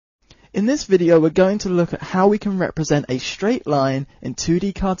In this video we're going to look at how we can represent a straight line in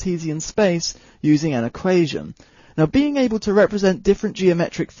 2D Cartesian space using an equation. Now, being able to represent different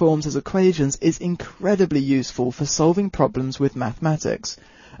geometric forms as equations is incredibly useful for solving problems with mathematics.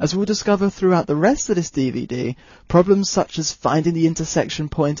 As we'll discover throughout the rest of this DVD, problems such as finding the intersection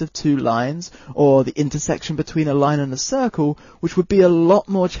point of two lines, or the intersection between a line and a circle, which would be a lot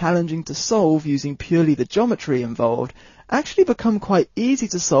more challenging to solve using purely the geometry involved, actually become quite easy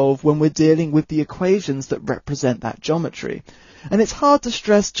to solve when we're dealing with the equations that represent that geometry. And it's hard to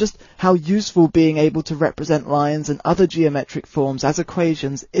stress just how useful being able to represent lines and other geometric forms as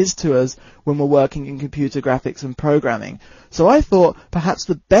equations is to us when we're working in computer graphics and programming. So I thought perhaps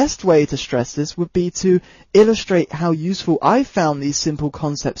the best way to stress this would be to illustrate how useful I found these simple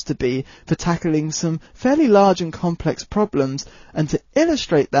concepts to be for tackling some fairly large and complex problems. And to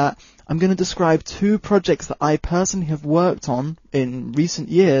illustrate that, I'm going to describe two projects that I personally have worked on in recent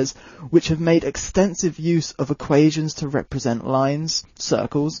years, which have made extensive use of equations to represent lines,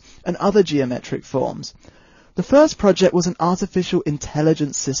 circles, and other geometric forms. The first project was an artificial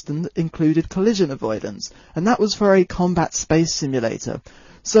intelligence system that included collision avoidance, and that was for a combat space simulator.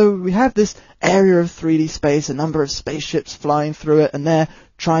 So we have this area of 3D space, a number of spaceships flying through it, and they're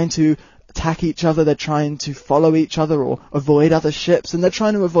trying to attack each other, they're trying to follow each other or avoid other ships, and they're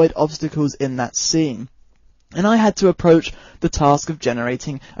trying to avoid obstacles in that scene. And I had to approach the task of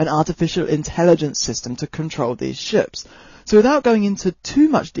generating an artificial intelligence system to control these ships. So without going into too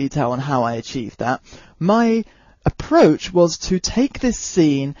much detail on how I achieved that, my approach was to take this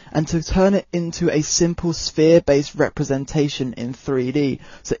scene and to turn it into a simple sphere-based representation in 3D.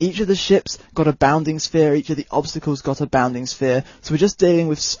 So each of the ships got a bounding sphere, each of the obstacles got a bounding sphere, so we're just dealing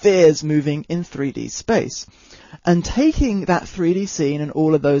with spheres moving in 3D space. And taking that 3D scene and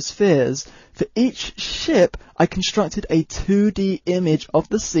all of those spheres, for each ship I constructed a 2D image of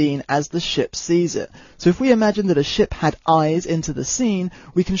the scene as the ship sees it. So if we imagine that a ship had eyes into the scene,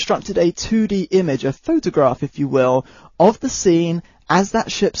 we constructed a 2D image, a photograph if you will, of the scene as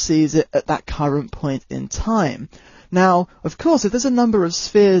that ship sees it at that current point in time. Now, of course, if there's a number of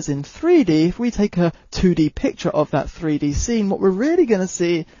spheres in 3D, if we take a 2D picture of that 3D scene, what we're really going to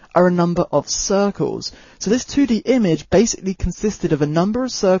see are a number of circles. So this 2D image basically consisted of a number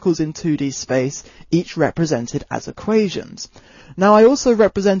of circles in 2D space, each represented as equations. Now, I also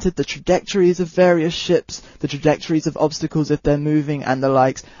represented the trajectories of various ships, the trajectories of obstacles if they're moving and the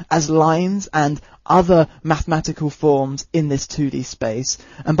likes, as lines and other mathematical forms in this 2D space.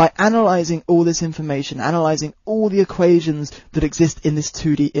 And by analysing all this information, analysing all the equations that exist in this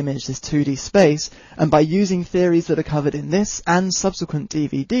 2D image, this 2D space, and by using theories that are covered in this and subsequent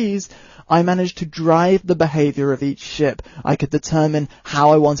DVDs, I managed to drive the behaviour of each ship. I could determine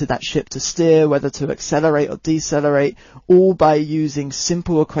how I wanted that ship to steer, whether to accelerate or decelerate, all by using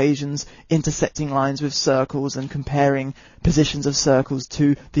simple equations, intersecting lines with circles and comparing positions of circles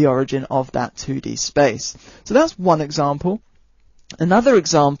to the origin of that 2D space. So that's one example. Another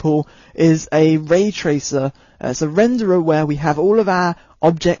example is a ray tracer. It's a renderer where we have all of our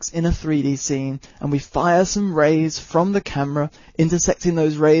objects in a 3D scene and we fire some rays from the camera, intersecting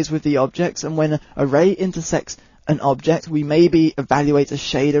those rays with the objects, and when a ray intersects an object, we maybe evaluate a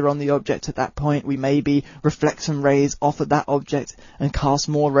shader on the object at that point, we maybe reflect some rays off of that object and cast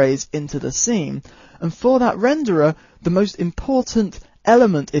more rays into the scene. And for that renderer, the most important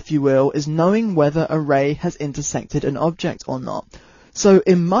element, if you will, is knowing whether a ray has intersected an object or not. So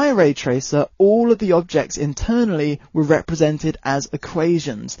in my ray tracer, all of the objects internally were represented as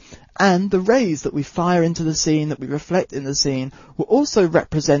equations, and the rays that we fire into the scene, that we reflect in the scene, were also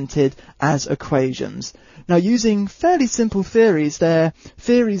represented as equations. Now, using fairly simple theories, they're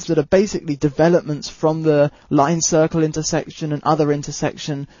theories that are basically developments from the line-circle intersection and other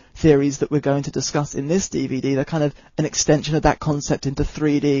intersection theories that we're going to discuss in this DVD. They're kind of an extension of that concept into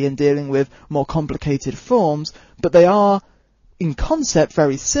 3D and dealing with more complicated forms, but they are in concept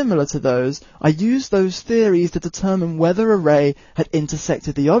very similar to those. I used those theories to determine whether a ray had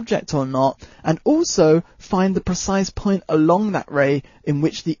intersected the object or not, and also find the precise point along that ray in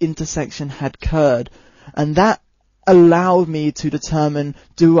which the intersection had occurred. And that allowed me to determine,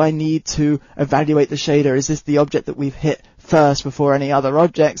 do I need to evaluate the shader? Is this the object that we've hit first before any other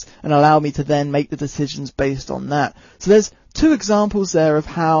objects? And allow me to then make the decisions based on that. So there's two examples there of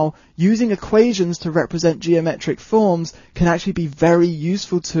how using equations to represent geometric forms can actually be very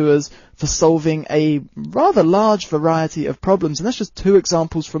useful to us for solving a rather large variety of problems. And that's just two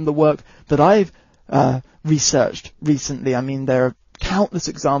examples from the work that I've researched recently. I mean, there are countless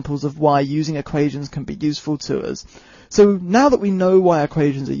examples of why using equations can be useful to us. So now that we know why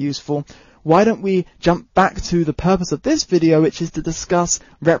equations are useful, why don't we jump back to the purpose of this video, which is to discuss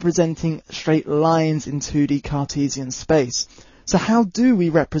representing straight lines in 2D Cartesian space. So how do we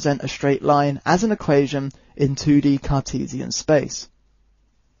represent a straight line as an equation in 2D Cartesian space?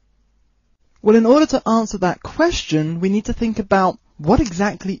 Well, in order to answer that question, we need to think about what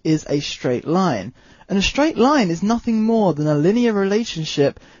exactly is a straight line. And a straight line is nothing more than a linear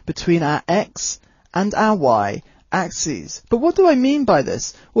relationship between our x and our y axes. But what do I mean by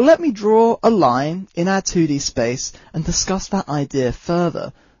this? Well, let me draw a line in our 2D space and discuss that idea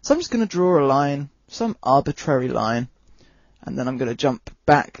further. So I'm just going to draw a line, some arbitrary line, and then I'm going to jump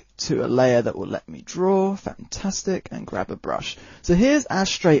back to a layer that will let me draw. Fantastic. And grab a brush. So here's our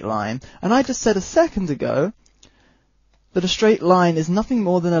straight line, and I just said a second ago that a straight line is nothing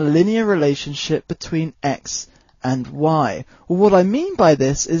more than a linear relationship between x and y. Well, what I mean by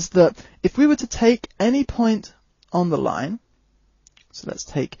this is that if we were to take any point on the line, so let's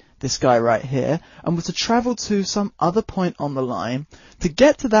take this guy right here, and were to travel to some other point on the line, to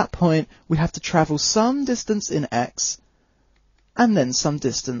get to that point we have to travel some distance in x and then some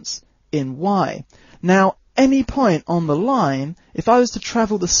distance in y. Now, any point on the line, if I was to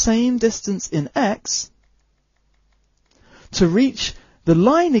travel the same distance in x, to reach the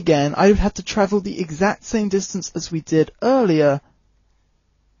line again, I would have to travel the exact same distance as we did earlier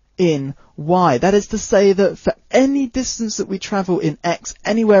in y. That is to say that for any distance that we travel in x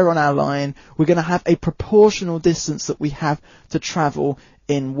anywhere on our line, we're going to have a proportional distance that we have to travel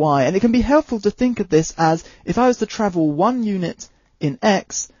in y. And it can be helpful to think of this as, if I was to travel 1 unit in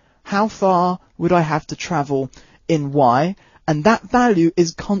x, how far would I have to travel in y? And that value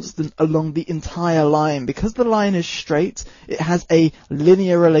is constant along the entire line. Because the line is straight, it has a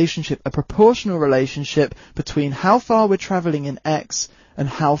linear relationship, a proportional relationship between how far we're traveling in x and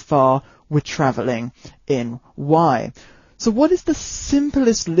how far we're traveling in y. So what is the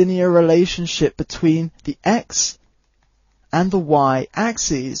simplest linear relationship between the x and the y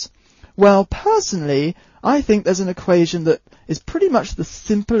axes? Well, personally, I think there's an equation that is pretty much the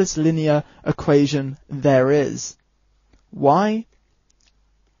simplest linear equation there is. Y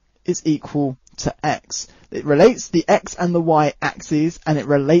is equal to x. It relates the x and the y axes, and it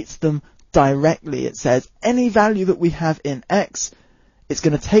relates them directly. It says any value that we have in x, it's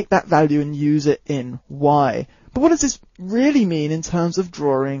going to take that value and use it in y. But what does this really mean in terms of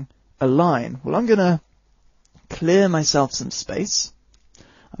drawing a line? Well, I'm going to clear myself some space.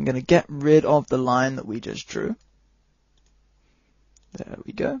 I'm going to get rid of the line that we just drew. There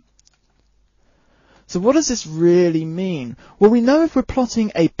we go. So what does this really mean? Well, we know if we're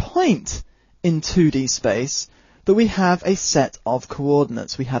plotting a point in 2D space that we have a set of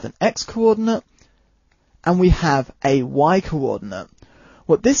coordinates. We have an x coordinate and we have a y coordinate.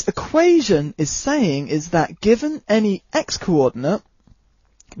 What this equation is saying is that given any x coordinate,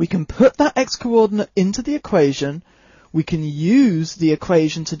 we can put that x coordinate into the equation, we can use the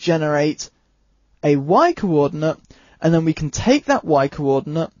equation to generate a y coordinate, and then we can take that y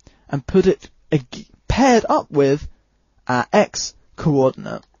coordinate and put it paired up with our x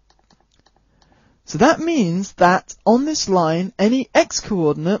coordinate. So that means that on this line, any x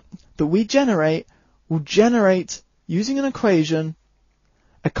coordinate that we generate will generate, using an equation,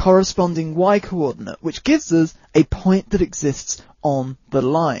 a corresponding y coordinate, which gives us a point that exists on the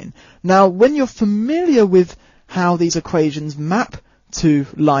line. Now, when you're familiar with how these equations map to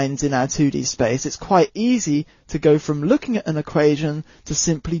lines in our 2D space, it's quite easy to go from looking at an equation to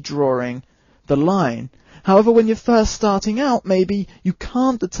simply drawing the line. However, when you're first starting out, maybe you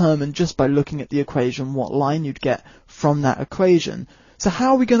can't determine just by looking at the equation what line you'd get from that equation. So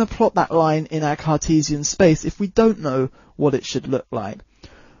how are we going to plot that line in our Cartesian space if we don't know what it should look like?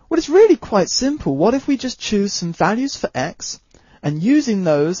 Well, it's really quite simple. What if we just choose some values for x, and using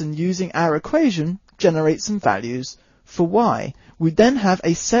those and using our equation, generate some values for y? We then have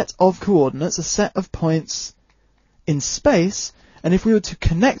a set of coordinates, a set of points in space, and if we were to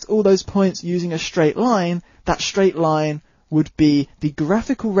connect all those points using a straight line, that straight line would be the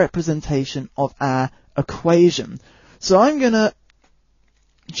graphical representation of our equation. So I'm going to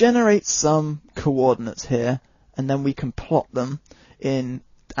generate some coordinates here, and then we can plot them in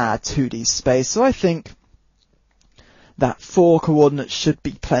our 2D space. So I think that 4 coordinates should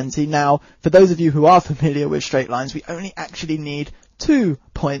be plenty. Now, for those of you who are familiar with straight lines, we only actually need 2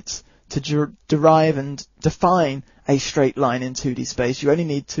 points to derive and define a straight line in 2D space. You only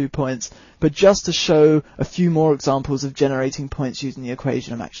need 2 points, but just to show a few more examples of generating points using the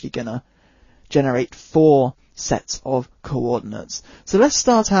equation, I'm actually going to generate 4 sets of coordinates. So let's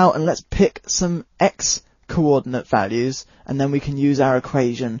start out and let's pick some x coordinate values, and then we can use our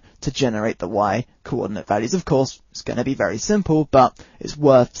equation to generate the y coordinate values. Of course, it's going to be very simple, but it's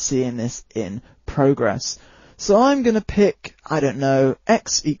worth seeing this in progress. So I'm going to pick, I don't know,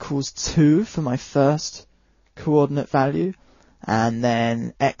 x equals 2 for my first coordinate value, and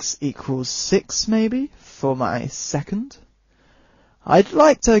then x equals 6 maybe for my second. I'd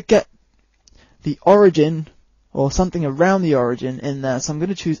like to get the origin or something around the origin in there, so I'm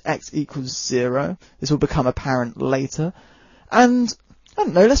going to choose x equals 0. This will become apparent later. And, I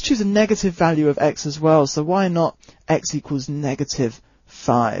don't know, let's choose a negative value of x as well, so why not x equals negative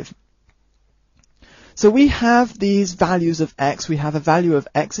 5? So we have these values of x. We have a value of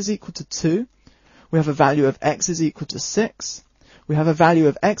x is equal to 2. We have a value of x is equal to 6. We have a value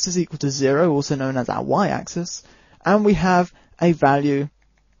of x is equal to 0, also known as our y-axis. And we have a value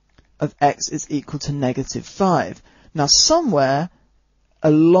of x is equal to negative 5. Now somewhere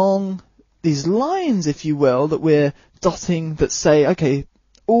along these lines, if you will, that we're dotting that say, okay,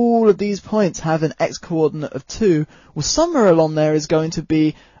 all of these points have an x-coordinate of 2, well, somewhere along there is going to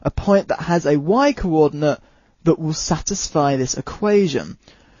be a point that has a y-coordinate that will satisfy this equation.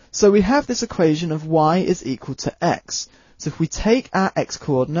 So we have this equation of y is equal to x. So if we take our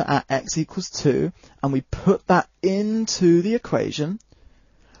x-coordinate at x equals 2 and we put that into the equation,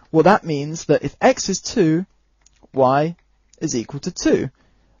 well, that means that if x is 2, y is equal to 2.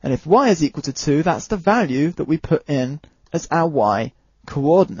 And if y is equal to 2, that's the value that we put in as our y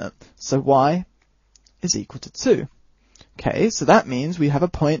coordinate. So y is equal to 2. Okay, so that means we have a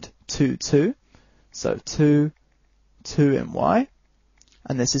point 2, 2. So 2, 2 in y.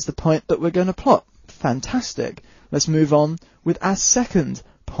 And this is the point that we're going to plot. Fantastic. Let's move on with our second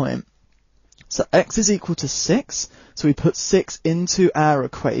point. So x is equal to 6. So we put 6 into our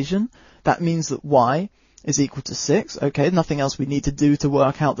equation. That means that y is equal to 6. Okay, nothing else we need to do to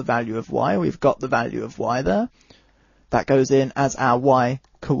work out the value of y. We've got the value of y there. That goes in as our y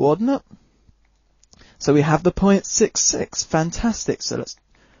coordinate. So we have the point 6, 6. Fantastic. So let's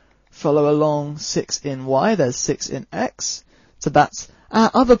follow along 6 in y. There's 6 in x. So that's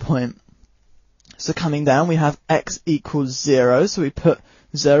our other point. So coming down, we have x equals 0. So we put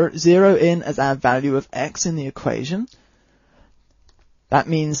 0 in as our value of x in the equation. That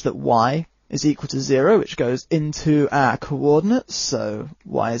means that y is equal to 0, which goes into our coordinates. So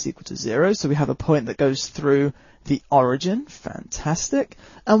y is equal to 0. So we have a point that goes through the origin. Fantastic.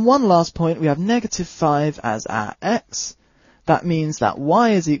 And one last point, we have negative 5 as our x. That means that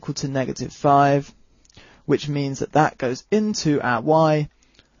y is equal to negative 5, which means that that goes into our y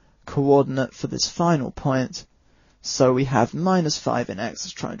coordinate for this final point. So we have minus 5 in x.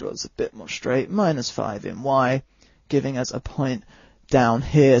 Let's try and draw this a bit more straight. Minus 5 in y, giving us a point down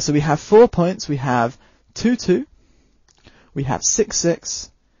here. So we have 4 points. We have 2, 2. We have 6,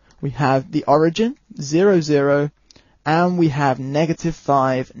 6. We have the origin, 0, 0. And we have negative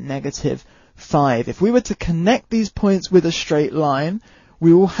 5, negative 5. If we were to connect these points with a straight line,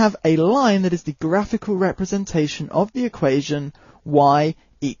 we will have a line that is the graphical representation of the equation y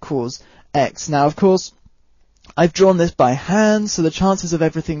equals x. Now, of course, I've drawn this by hand, so the chances of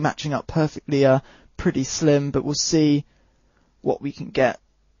everything matching up perfectly are pretty slim, but we'll see what we can get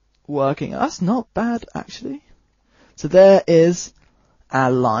working. That's not bad, actually. So there is our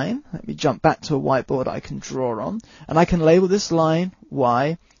line. Let me jump back to a whiteboard I can draw on, and I can label this line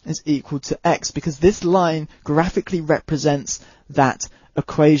y is equal to x, because this line graphically represents that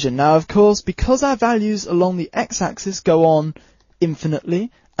equation. Now, of course, because our values along the x-axis go on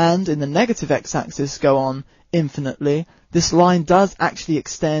infinitely, and in the negative x-axis go on infinitely, this line does actually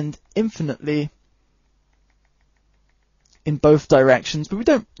extend infinitely in both directions, but we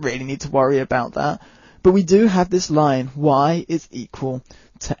don't really need to worry about that. But we do have this line, y is equal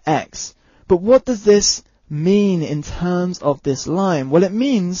to x. But what does this mean in terms of this line? Well, it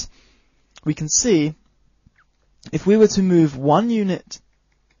means we can see if we were to move 1 unit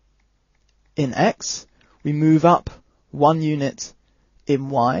in x, we move up 1 unit in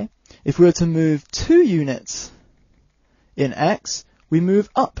y. If we were to move 2 units in x, we move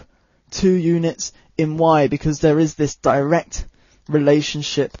up 2 units in y, because there is this direct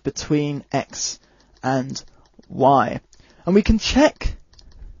relationship between x and y. And we can check,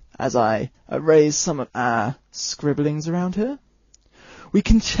 as I erase some of our scribblings around here, we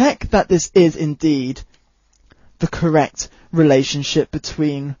can check that this is indeed the correct relationship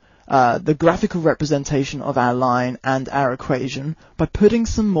between the graphical representation of our line and our equation by putting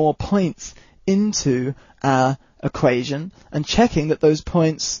some more points into our equation and checking that those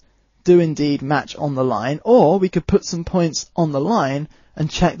points do indeed match on the line, or we could put some points on the line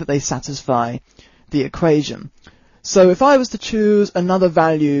and check that they satisfy the equation. So if I was to choose another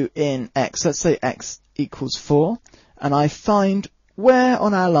value in x, let's say x equals 4, and I find where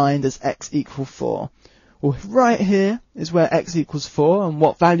on our line does x equal 4. Well, right here is where x equals 4, and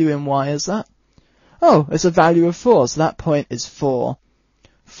what value in y is that? Oh, it's a value of 4, so that point is 4.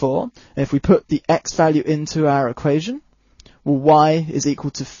 4. And if we put the x value into our equation, well, y is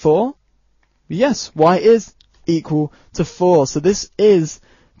equal to 4. Yes, y is equal to 4. So this is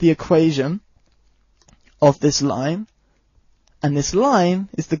the equation of this line. And this line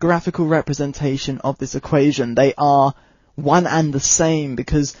is the graphical representation of this equation. They are one and the same,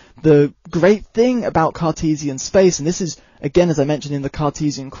 because the great thing about Cartesian space, and this is, again, as I mentioned in the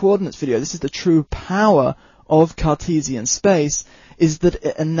Cartesian coordinates video, this is the true power of Cartesian space, is that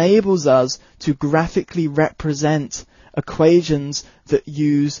it enables us to graphically represent equations that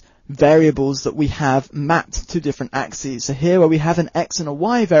use variables that we have mapped to different axes. So here, where we have an x and a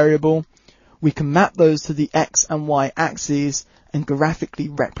y variable, we can map those to the x and y axes and graphically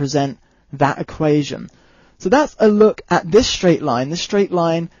represent that equation. So that's a look at this straight line. This straight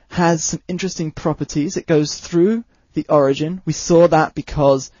line has some interesting properties. It goes through the origin. We saw that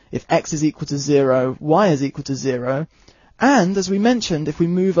because if x is equal to 0, y is equal to 0. And as we mentioned, if we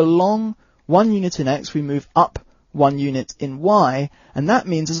move along 1 unit in x, we move up 1 unit in y. And that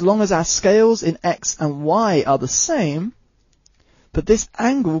means as long as our scales in x and y are the same, but this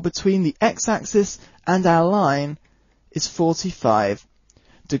angle between the x-axis and our line is 45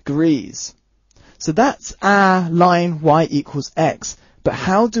 degrees. So that's our line y equals x. But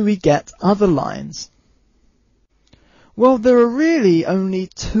how do we get other lines? Well, there are really only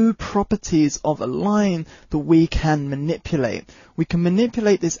two properties of a line that we can manipulate. We can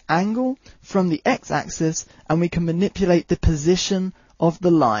manipulate this angle from the x-axis, and we can manipulate the position of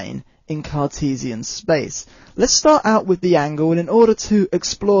the line in Cartesian space. Let's start out with the angle, and in order to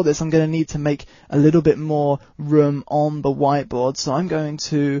explore this, I'm going to need to make a little bit more room on the whiteboard. So I'm going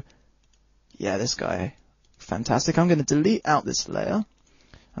to, this guy, fantastic. I'm going to delete out this layer.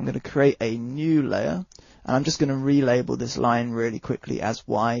 I'm going to create a new layer, and I'm just going to relabel this line really quickly as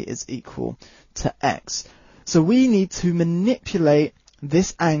y is equal to x. So we need to manipulate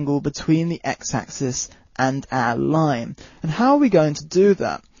this angle between the x-axis and our line. And how are we going to do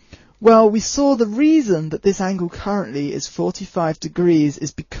that? Well, we saw the reason that this angle currently is 45 degrees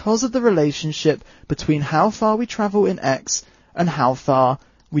is because of the relationship between how far we travel in x and how far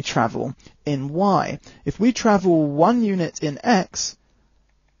we travel in y. If we travel 1 unit in x,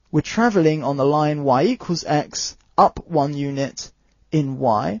 we're travelling on the line y equals x up 1 unit in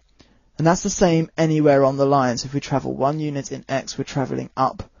y. And that's the same anywhere on the line. So if we travel 1 unit in x, we're travelling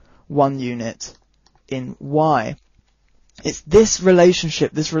up 1 unit in y. It's this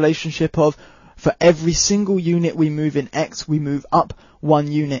relationship of for every single unit we move in x, we move up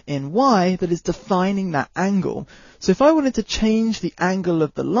 1 unit in y that is defining that angle. So if I wanted to change the angle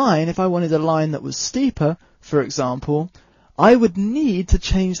of the line, if I wanted a line that was steeper, for example, I would need to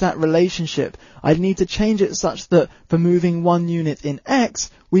change that relationship. I'd need to change it such that for moving 1 unit in x,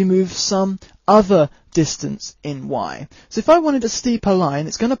 we move some other distance in y. So if I wanted a steeper line,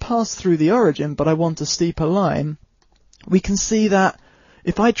 it's going to pass through the origin, but I want a steeper line. We can see that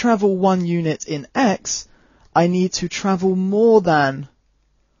if I travel 1 unit in x, I need to travel more than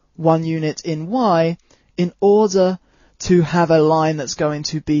 1 unit in y in order to have a line that's going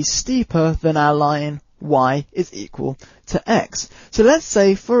to be steeper than our line y is equal to x. So let's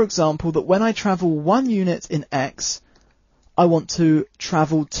say, for example, that when I travel 1 unit in x, I want to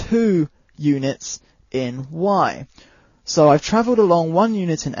travel 2 units in y. So I've travelled along 1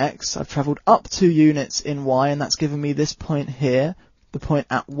 unit in x, I've travelled up 2 units in y, and that's given me this point here, the point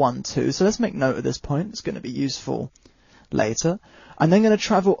at 1, 2. So let's make note of this point, it's going to be useful later. I'm then going to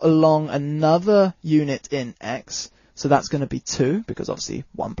travel along another unit in x, so that's going to be 2, because obviously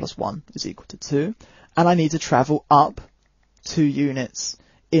 1 plus 1 is equal to 2. And I need to travel up 2 units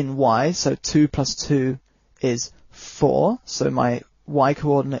in y, so 2 plus 2 is 4, so my y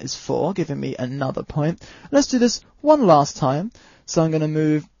coordinate is 4, giving me another point. Let's do this one last time. So I'm going to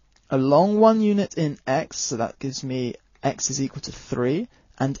move along 1 unit in x, so that gives me x is equal to 3,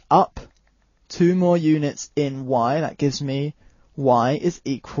 and up 2 more units in y, that gives me y is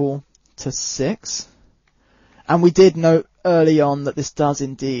equal to 6. And we did note early on that this does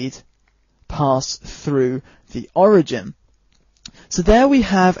indeed pass through the origin. So there we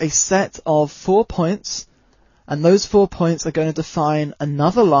have a set of 4 points, and those 4 points are going to define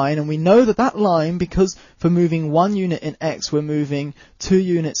another line, and we know that that line, because for moving 1 unit in x we're moving 2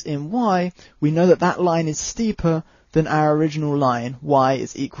 units in y, we know that that line is steeper than our original line, y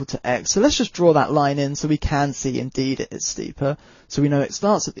is equal to x. So let's just draw that line in so we can see indeed it is steeper. So we know it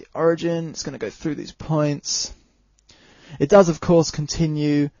starts at the origin, it's going to go through these points. It does of course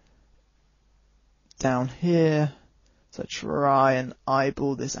continue down here. So try and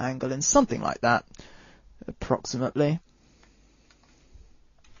eyeball this angle in something like that, approximately.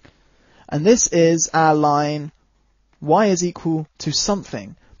 And this is our line, y is equal to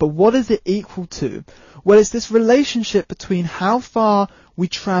something. But what is it equal to? Well, it's this relationship between how far we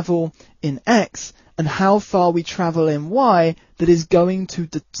travel in x and how far we travel in y that is going to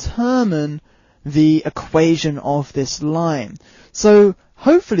determine the equation of this line. So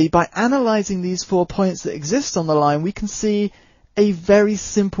hopefully by analysing these 4 points that exist on the line, we can see a very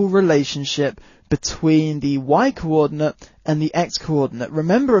simple relationship between the y-coordinate and the x-coordinate.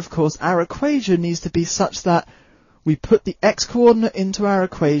 Remember, of course, our equation needs to be such that we put the x-coordinate into our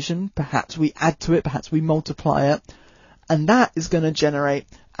equation, perhaps we add to it, perhaps we multiply it, and that is going to generate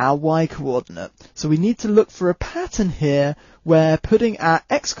our y-coordinate. So we need to look for a pattern here where putting our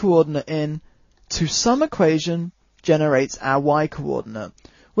x-coordinate in to some equation generates our y-coordinate.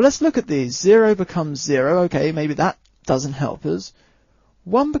 Well, let's look at these. 0 becomes 0, okay, maybe that doesn't help us.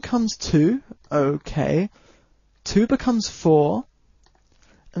 1 becomes 2, okay. 2 becomes 4,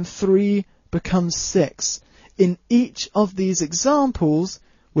 and 3 becomes 6. In each of these examples,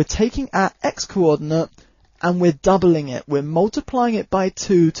 we're taking our x-coordinate and we're doubling it. We're multiplying it by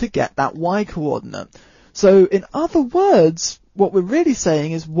 2 to get that y-coordinate. So in other words, what we're really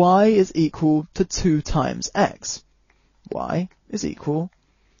saying is y is equal to 2 times x. Y is equal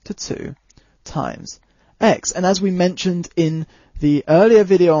to 2 times x. And as we mentioned in the earlier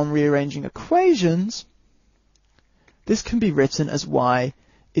video on rearranging equations, this can be written as y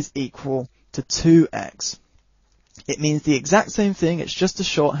is equal to 2x. It means the exact same thing, it's just a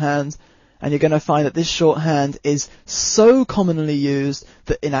shorthand, and you're going to find that this shorthand is so commonly used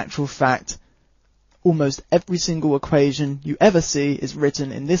that in actual fact, almost every single equation you ever see is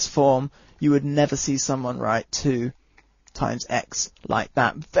written in this form. You would never see someone write 2 times x like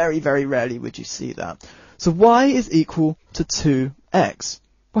that. Very, very rarely would you see that. So y is equal to 2x.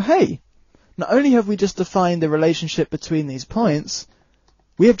 Well, hey, not only have we just defined the relationship between these points,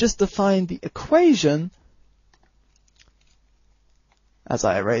 we have just defined the equation. As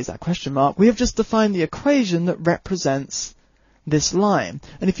I erase that question mark, we have just defined the equation that represents this line.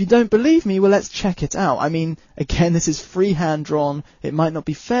 And if you don't believe me, well, let's check it out. I mean, again, this is freehand drawn. It might not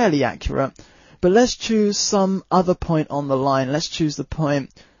be fairly accurate, but let's choose some other point on the line. Let's choose the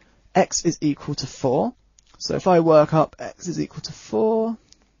point x is equal to 4. So if I work up x is equal to 4,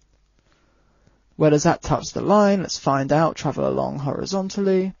 where does that touch the line? Let's find out. Travel along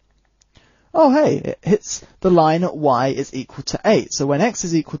horizontally. Oh, hey, it hits the line at y is equal to 8. So when x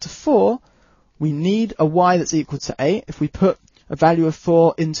is equal to 4, we need a y that's equal to 8. If we put a value of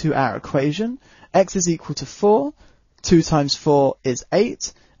 4 into our equation, x is equal to 4, 2 times 4 is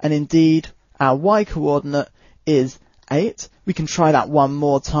 8, and indeed our y-coordinate is 8. We can try that one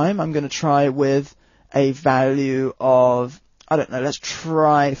more time. I'm going to try with a value of, I don't know, let's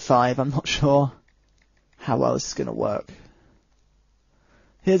try 5. I'm not sure how well this is going to work.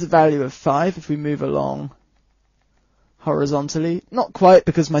 Here's a value of 5 if we move along horizontally. Not quite,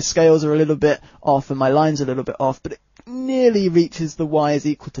 because my scales are a little bit off and my line's a little bit off, but it nearly reaches the y is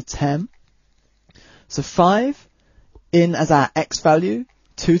equal to 10. So 5 in as our x value.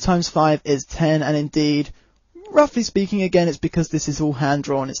 2 times 5 is 10, and indeed, roughly speaking, again, it's because this is all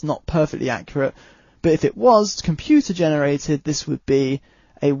hand-drawn, it's not perfectly accurate, but if it was computer-generated, this would be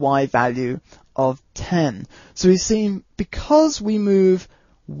a y value of 10. So we've seen, because we move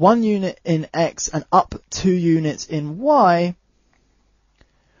 1 unit in x and up 2 units in y,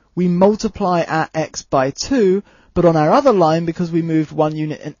 we multiply our x by 2, but on our other line, because we moved 1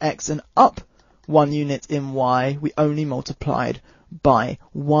 unit in x and up 1 unit in y, we only multiplied by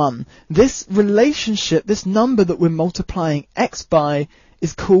 1. This relationship, this number that we're multiplying x by,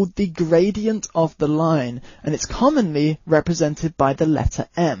 is called the gradient of the line, and it's commonly represented by the letter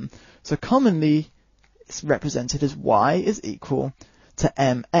m. So commonly it's represented as y is equal to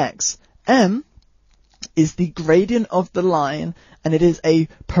mx. M is the gradient of the line, and it is a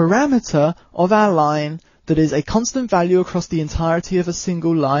parameter of our line that is a constant value across the entirety of a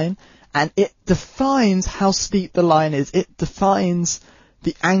single line, and it defines how steep the line is. It defines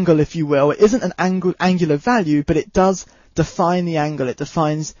the angle, if you will. It isn't an angular value, but it does define the angle. It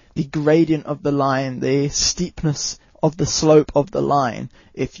defines the gradient of the line, the steepness of the slope of the line,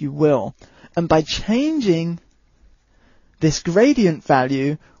 if you will. And by changing this gradient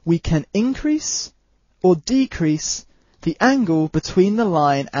value, we can increase or decrease the angle between the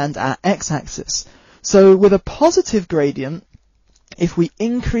line and our x-axis. So with a positive gradient, if we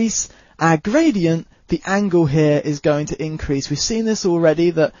increase our gradient, the angle here is going to increase. We've seen this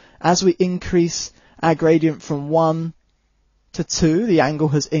already, that as we increase our gradient from 1 to 2, the angle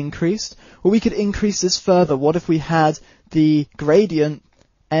has increased. Well, we could increase this further. What if we had the gradient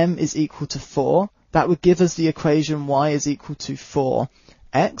m is equal to 4? That would give us the equation y is equal to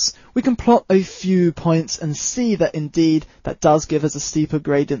 4x. We can plot a few points and see that indeed that does give us a steeper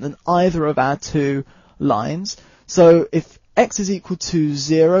gradient than either of our two lines. So if x is equal to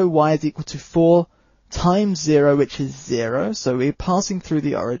 0, y is equal to 4 times 0, which is 0. So we're passing through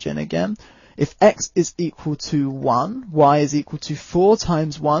the origin again. If x is equal to 1, y is equal to 4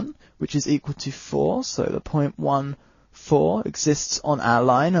 times 1, which is equal to 4. So the point 1, 4 exists on our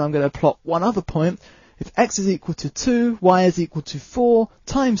line. And I'm going to plot one other point. If x is equal to 2, y is equal to 4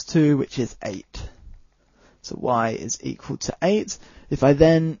 times 2, which is 8. So y is equal to 8. If I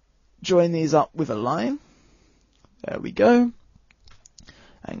then join these up with a line, there we go,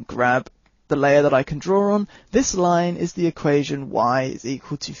 and grab the layer that I can draw on, this line is the equation y is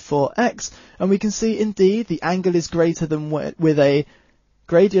equal to 4x, and we can see indeed the angle is greater than with a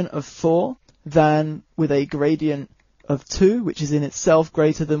gradient of 4 than with a gradient of 2, which is in itself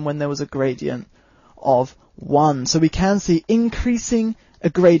greater than when there was a gradient of 1. So we can see increasing a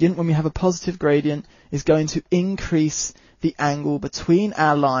gradient when we have a positive gradient is going to increase the angle between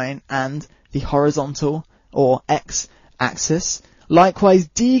our line and the horizontal or x-axis. Likewise,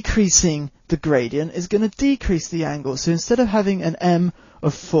 decreasing the gradient is going to decrease the angle. So instead of having an m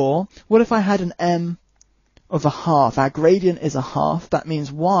of 4, what if I had an m of a half? Our gradient is a half. That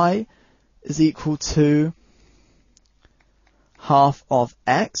means y is equal to half of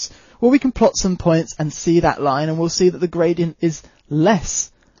x. Well, we can plot some points and see that line, and we'll see that the gradient is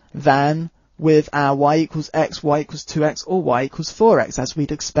less than with our y equals x, y equals 2x, or y equals 4x, as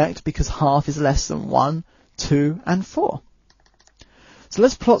we'd expect, because half is less than 1, 2, and 4. So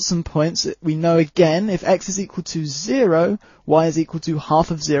let's plot some points. We know again, if x is equal to 0, y is equal to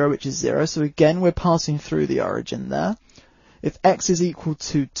half of 0, which is 0. So again, we're passing through the origin there. If x is equal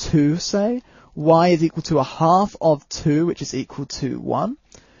to 2, say, y is equal to a half of 2, which is equal to 1.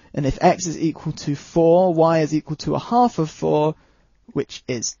 And if x is equal to 4, y is equal to a half of 4, which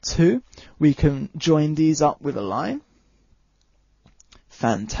is 2. We can join these up with a line.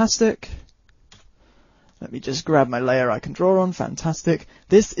 Fantastic. Let me just grab my layer I can draw on. Fantastic.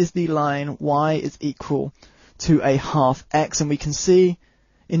 This is the line y is equal to a half x, and we can see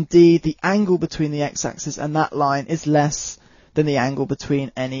indeed the angle between the x-axis and that line is less than the angle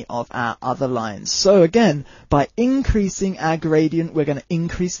between any of our other lines. So again, by increasing our gradient, we're going to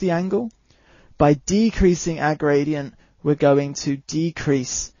increase the angle. By decreasing our gradient, we're going to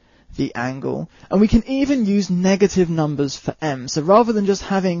decrease the angle. And we can even use negative numbers for m. So rather than just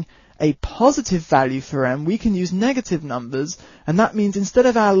having a positive value for m, we can use negative numbers, and that means instead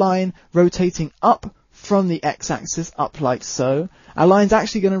of our line rotating up from the x-axis, up like so, our line's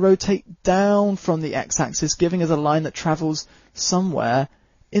actually going to rotate down from the x-axis, giving us a line that travels somewhere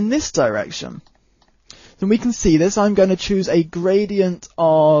in this direction. Then we can see this. I'm going to choose a gradient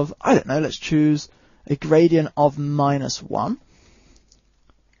of, I don't know, let's choose a gradient of -1.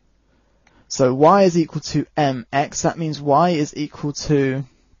 So y is equal to mx. That means y is equal to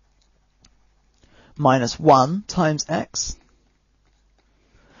 -1 times x,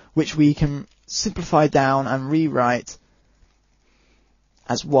 which we can simplify down and rewrite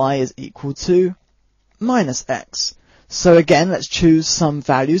as y is equal to -x. So again, let's choose some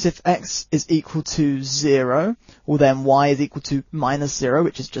values. If x is equal to 0, well then y is equal to -0,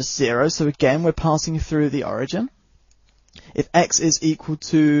 which is just 0. So again, we're passing through the origin. If x is equal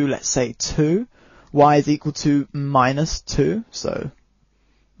to, let's say, 2, y is equal to -2, so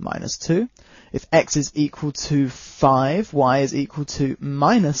 -2. If x is equal to 5, y is equal to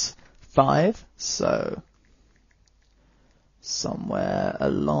 -5, so somewhere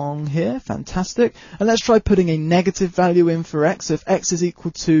along here. Fantastic. And let's try putting a negative value in for x. So if x is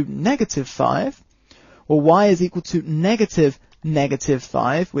equal to -5, well, y is equal to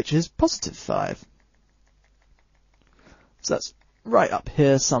 -5, which is +5. So that's right up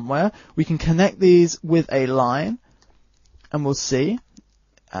here somewhere. We can connect these with a line, and we'll see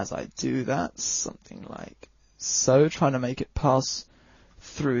as I do that, something like so, trying to make it pass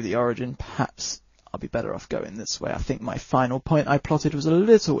through the origin. Perhaps I'll be better off going this way. I think my final point I plotted was a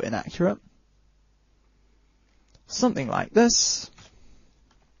little inaccurate. Something like this.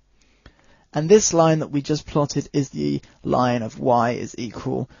 And this line that we just plotted is the line of y is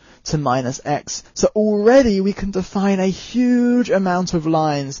equal to -x. So already we can define a huge amount of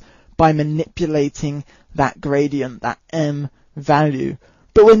lines by manipulating that gradient, that m value.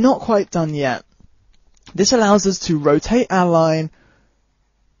 But we're not quite done yet. This allows us to rotate our line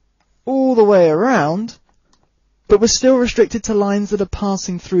all the way around, but we're still restricted to lines that are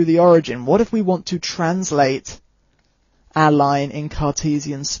passing through the origin. What if we want to translate our line in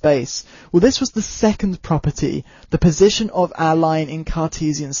Cartesian space? Well, this was the second property, the position of our line in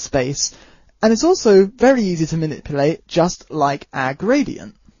Cartesian space. And it's also very easy to manipulate, just like our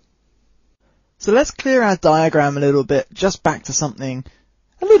gradient. So let's clear our diagram a little bit, just back to something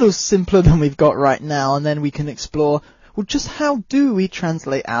a little simpler than we've got right now, and then we can explore, well, just how do we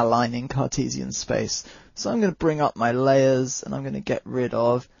translate our line in Cartesian space? So I'm going to bring up my layers, and I'm going to get rid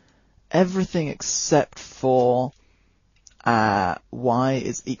of everything except for y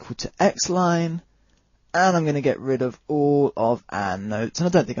is equal to x line, and I'm going to get rid of all of our notes, and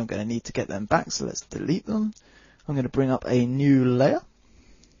I don't think I'm going to need to get them back, so let's delete them. I'm going to bring up a new layer.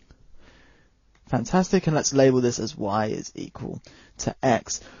 Fantastic, and let's label this as y is equal to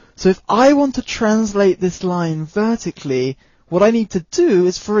x. So if I want to translate this line vertically, what I need to do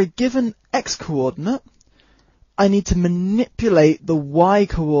is, for a given x coordinate, I need to manipulate the y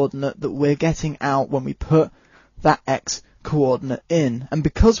coordinate that we're getting out when we put that x coordinate in. And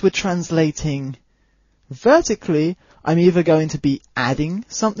because we're translating vertically, I'm either going to be adding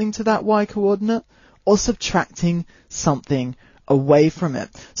something to that y coordinate or subtracting something away from it.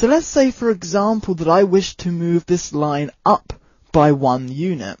 So let's say, for example, that I wish to move this line up by 1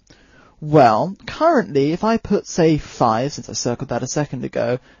 unit. Well, currently, if I put, say, 5, since I circled that a second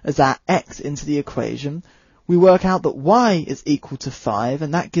ago, as our x into the equation, we work out that y is equal to 5,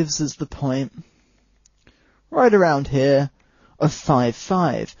 and that gives us the point right around here of 5,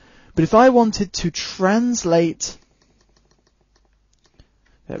 5. But if I wanted to translate,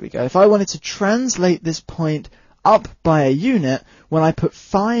 there we go, if I wanted to translate this point up by a unit, when I put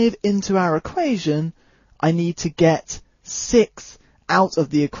 5 into our equation, I need to get 6 out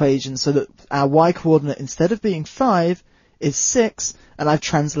of the equation so that our y-coordinate, instead of being 5, is 6, and I've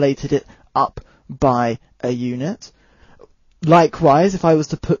translated it up by a unit. Likewise, if I was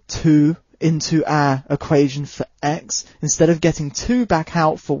to put 2 into our equation for x, instead of getting 2 back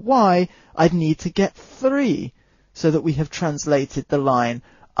out for y, I'd need to get 3, so that we have translated the line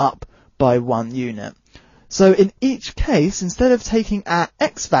up by 1 unit. So in each case, instead of taking our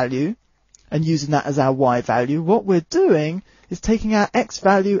x value and using that as our y value, what we're doing is taking our x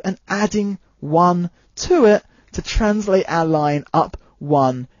value and adding 1 to it to translate our line up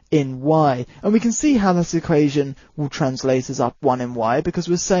 1 in y. And we can see how this equation will translate as up 1 in y, because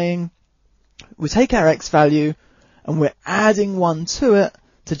we're saying we take our x value and we're adding 1 to it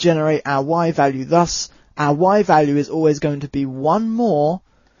to generate our y value. Thus, our y value is always going to be 1 more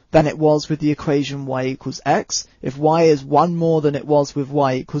than it was with the equation y equals x. If y is 1 more than it was with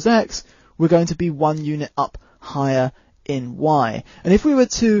y equals x, we're going to be 1 unit up higher in y. And if we were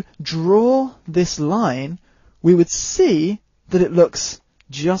to draw this line, we would see that it looks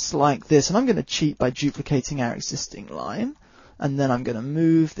just like this. And I'm going to cheat by duplicating our existing line. And then I'm going to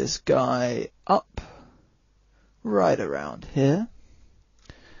move this guy up right around here.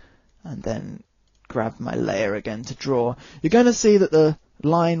 And then grab my layer again to draw. You're going to see that the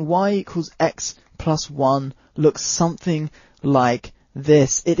line y equals x plus 1 looks something like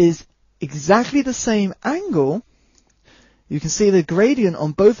this. It is exactly the same angle. You can see the gradient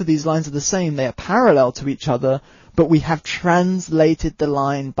on both of these lines are the same. They are parallel to each other, but we have translated the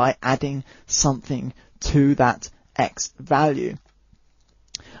line by adding something to that x value.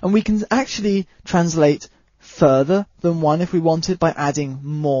 And we can actually translate further than 1 if we wanted by adding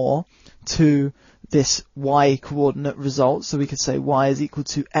more to this y coordinate result. So we could say y is equal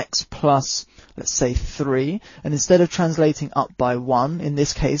to x plus, let's say, 3. And instead of translating up by 1, in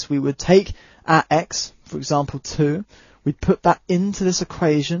this case, we would take our x, for example, 2. We'd put that into this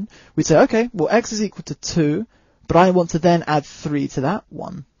equation. We'd say, okay, well, x is equal to 2, but I want to then add 3 to that.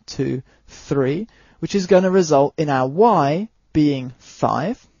 1, 2, 3, which is going to result in our y being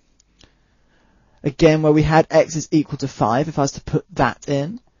 5. Again, where we had x is equal to 5, if I was to put that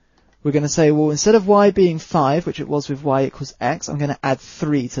in, we're going to say, well, instead of y being 5, which it was with y equals x, I'm going to add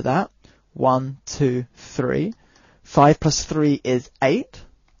 3 to that. 1, 2, 3. 5 plus 3 is 8.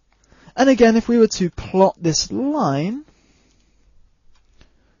 And again, if we were to plot this line,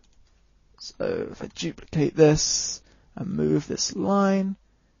 so if I duplicate this and move this line,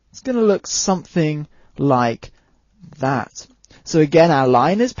 it's going to look something like that. So again, our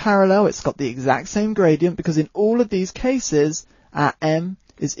line is parallel. It's got the exact same gradient, because in all of these cases, our m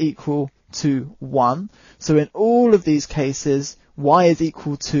is equal to 1. So in all of these cases, y is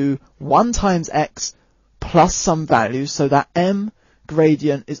equal to 1 times x plus some value, so that m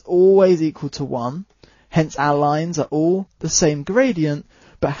gradient is always equal to 1. Hence our lines are all the same gradient,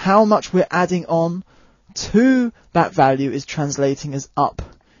 but how much we're adding on to that value is translating as up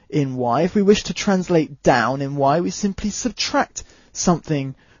in y. If we wish to translate down in y, we simply subtract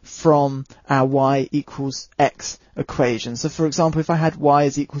something from our y equals x equation. So for example, if I had y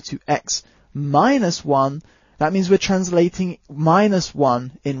is equal to x minus 1, that means we're translating minus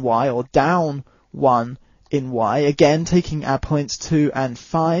 1 in y, or down 1 in y. Again, taking our points 2 and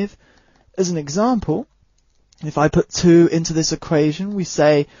 5 as an example. If I put 2 into this equation, we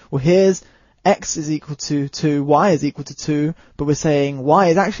say, well, here's x is equal to 2, y is equal to 2, but we're saying y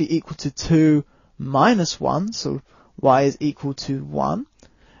is actually equal to 2 minus 1, so y is equal to 1.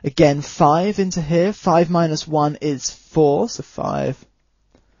 Again, 5 into here, 5 minus 1 is 4, so 5,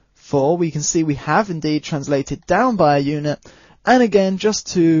 4. We can see we have indeed translated down by a unit. And again,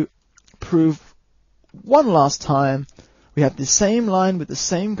 just to prove one last time, we have the same line with the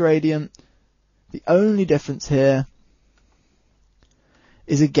same gradient. The only difference here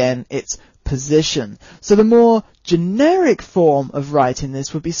is, again, its position. So the more generic form of writing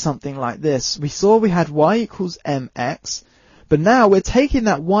this would be something like this. We saw we had y equals mx, but now we're taking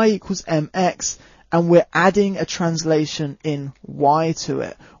that y equals mx and we're adding a translation in y to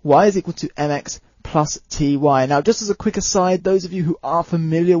it. Y is equal to mx plus ty. Now, just as a quick aside, those of you who are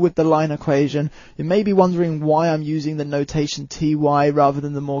familiar with the line equation, you may be wondering why I'm using the notation ty rather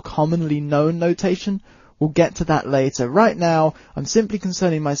than the more commonly known notation. We'll get to that later. Right now, I'm simply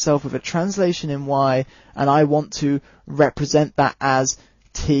concerning myself with a translation in y, and I want to represent that as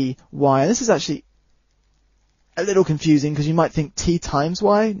ty. And this is actually a little confusing because you might think t times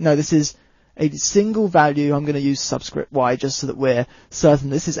y. No, this is a single value. I'm going to use subscript y just so that we're certain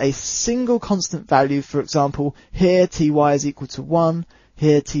this is a single constant value. For example, here ty is equal to 1,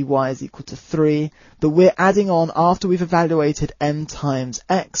 here ty is equal to 3, that we're adding on after we've evaluated m times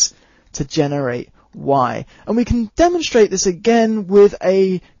x to generate y. And we can demonstrate this again with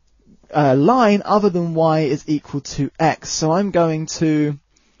a line other than y is equal to x. So I'm going to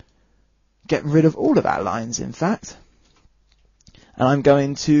get rid of all of our lines, in fact. And I'm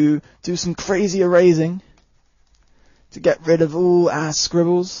going to do some crazy erasing to get rid of all our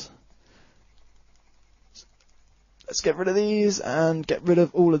scribbles. Let's get rid of these and get rid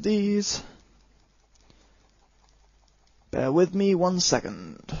of all of these. Bear with me 1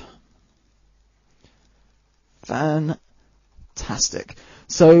 second. Fantastic.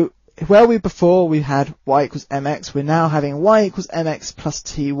 So where before we had y equals mx, we're now having y equals mx plus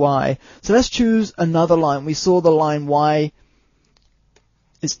ty. So let's choose another line. We saw the line y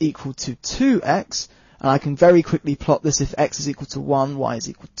is equal to 2x, and I can very quickly plot this. If x is equal to 1, y is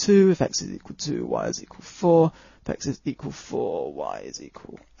equal to 2. If x is equal to 2, y is equal to 4. If x is equal to 4, y is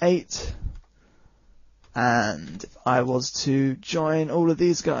equal to 8. And if I was to join all of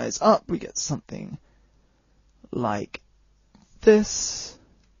these guys up, we get something like this.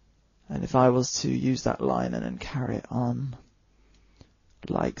 And if I was to use that line and then carry it on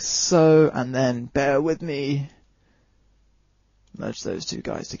like so, and then bear with me, merge those two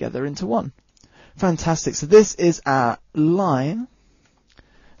guys together into one. Fantastic. So this is our line,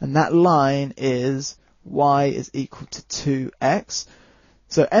 and that line is y is equal to 2x.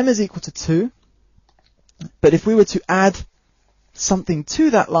 So m is equal to 2, but if we were to add something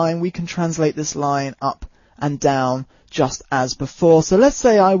to that line, we can translate this line up and down just as before. So let's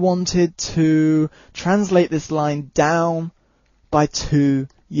say I wanted to translate this line down by 2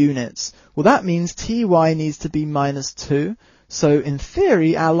 units. Well, that means ty needs to be minus 2. So in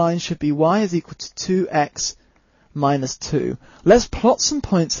theory, our line should be y is equal to 2x minus 2. Let's plot some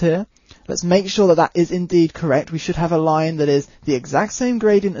points here. Let's make sure that that is indeed correct. We should have a line that is the exact same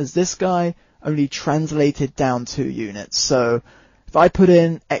gradient as this guy, only translated down 2 units. So if I put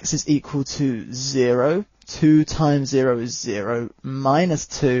in x is equal to 0, 2 times 0 is 0, minus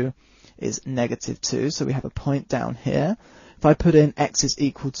 2 is negative 2, so we have a point down here. If I put in x is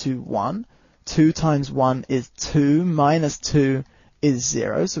equal to 1, 2 times 1 is 2, minus 2 is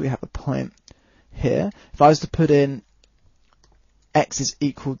 0, so we have a point here. If I was to put in x is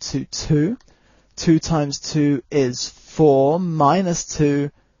equal to 2, 2 times 2 is 4, minus 2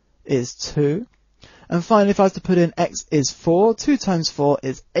 is 2. And finally, if I was to put in x is 4, 2 times 4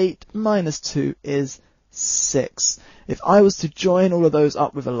 is 8, minus 2 is 6. If I was to join all of those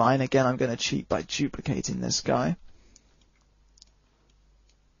up with a line, again, I'm going to cheat by duplicating this guy.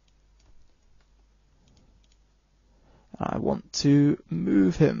 I want to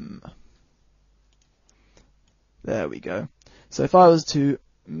move him. There we go. So if I was to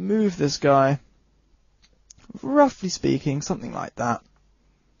move this guy, roughly speaking, something like that,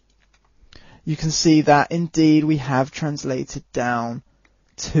 you can see that indeed we have translated down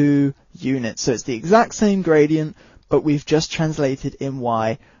 2 units. So it's the exact same gradient, but we've just translated in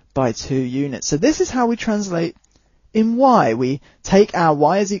y by 2 units. So this is how we translate in y. We take our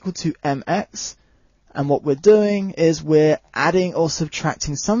y is equal to mx, And what we're doing is we're adding or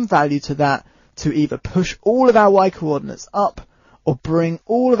subtracting some value to that to either push all of our y coordinates up or bring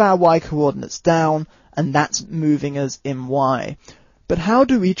all of our y coordinates down, and that's moving us in y. But how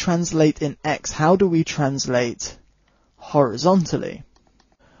do we translate in x? How do we translate horizontally?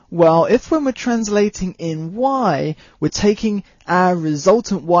 Well, if when we're translating in y, we're taking our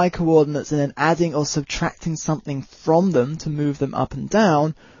resultant y coordinates and then adding or subtracting something from them to move them up and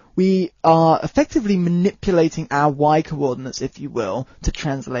down, we are effectively manipulating our y coordinates, if you will, to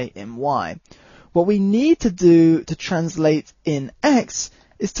translate in y. What we need to do to translate in x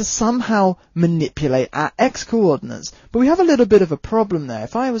is to somehow manipulate our x coordinates. But we have a little bit of a problem there.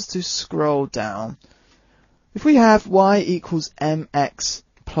 If I was to scroll down, if we have y equals mx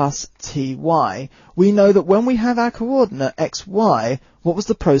plus ty, we know that when we have our coordinate xy, what was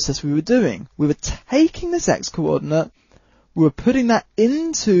the process we were doing? We were taking this x coordinate, we were putting that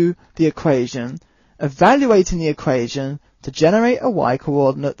into the equation, evaluating the equation to generate a y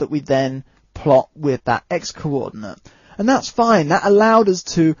coordinate that we then plot with that x coordinate. And that's fine. That allowed us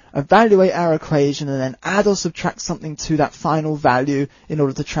to evaluate our equation and then add or subtract something to that final value in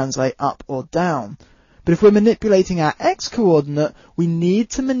order to translate up or down. But if we're manipulating our x coordinate, we need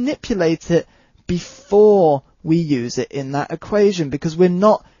to manipulate it before we use it in that equation, because we're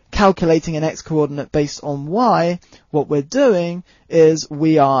not calculating an x coordinate based on y. What we're doing is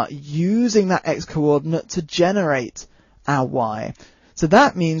we are using that x coordinate to generate our y. So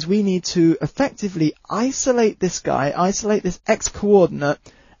that means we need to effectively isolate this guy, isolate this x coordinate,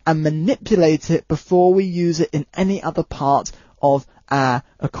 and manipulate it before we use it in any other part of our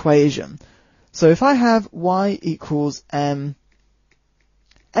equation. So if I have y equals mx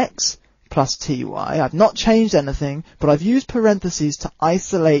plus ty, I've not changed anything, but I've used parentheses to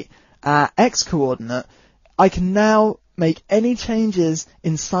isolate our x coordinate, I can now make any changes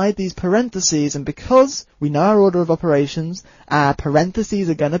inside these parentheses, and because we know our order of operations, our parentheses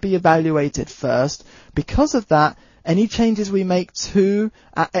are going to be evaluated first. Because of that, any changes we make to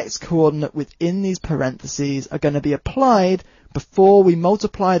our x coordinate within these parentheses are going to be applied before we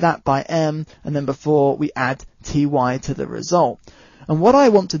multiply that by m, and then before we add ty to the result. And what I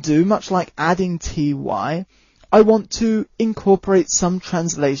want to do, much like adding ty, I want to incorporate some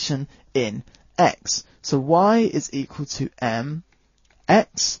translation in x. So y is equal to m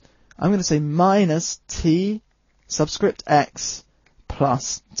x, I'm going to say minus t subscript x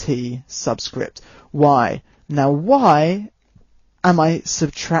plus t subscript y. Now why am I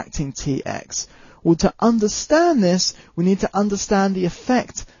subtracting tx? Well, to understand this, we need to understand the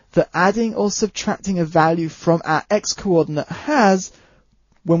effect that adding or subtracting a value from our x coordinate has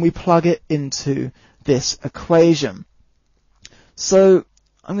when we plug it into this equation. So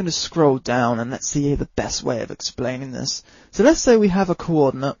I'm going to scroll down and let's see the best way of explaining this. So let's say we have a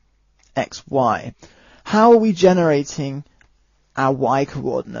coordinate xy. How are we generating our y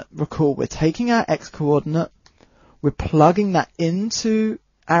coordinate? Recall, we're taking our x coordinate, we're plugging that into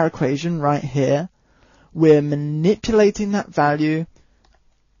our equation right here, we're manipulating that value,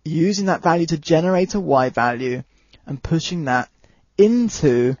 using that value to generate a y value, and pushing that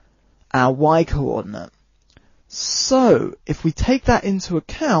into our y coordinate. So, if we take that into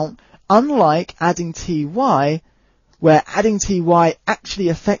account, unlike adding ty, where adding ty actually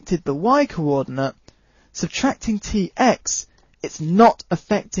affected the y coordinate, subtracting tx, it's not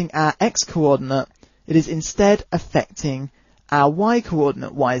affecting our x coordinate, it is instead affecting our y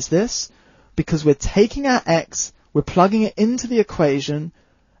coordinate. Why is this? Because we're taking our x, we're plugging it into the equation,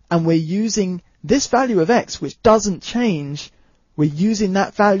 and we're using this value of x, which doesn't change, we're using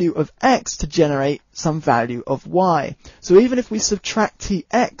that value of x to generate some value of y. So even if we subtract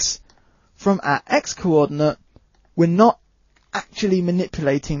tx from our x coordinate, we're not actually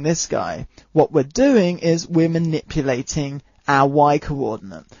manipulating this guy. What we're doing is we're manipulating our y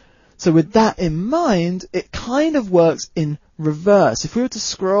coordinate. So with that in mind, it kind of works in reverse. If we were to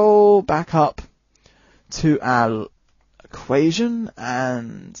scroll back up to our equation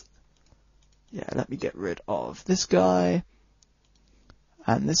and, yeah, let me get rid of this guy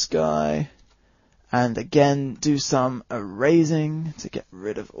and this guy, and again do some erasing to get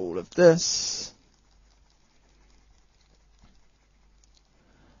rid of all of this.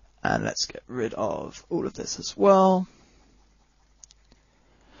 And let's get rid of all of this as well.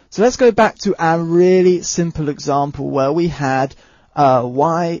 So let's go back to our really simple example where we had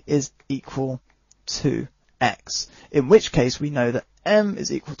y is equal to x, in which case we know that m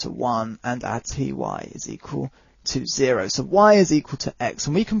is equal to 1 and our ty is equal to 0. So y is equal to x,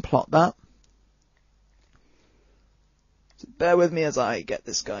 and we can plot that. So bear with me as I get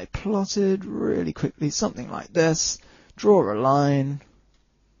this guy plotted really quickly, something like this. Draw a line.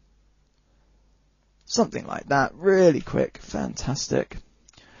 something like that, really quick, fantastic.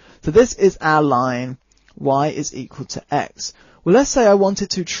 So this is our line, y is equal to x. Well, let's say I wanted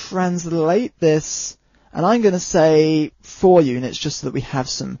to translate this, and I'm going to say 4 units just so that we have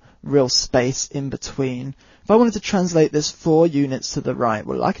some real space in between. If I wanted to translate this 4 units to the right,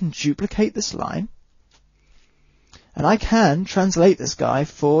 well, I can duplicate this line, and I can translate this guy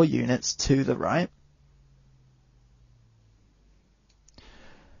 4 units to the right.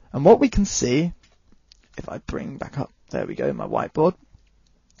 And what we can see, if I bring back up, there we go, my whiteboard,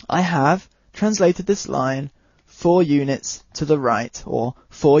 I have translated this line 4 units to the right, or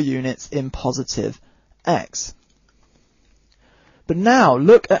 4 units in positive x. But now,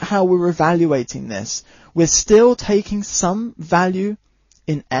 look at how we're evaluating this. We're still taking some value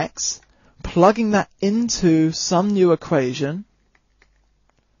in x, plugging that into some new equation,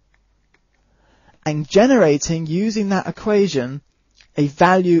 and generating, using that equation, a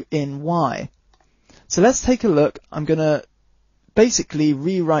value in y. So let's take a look. I'm going to basically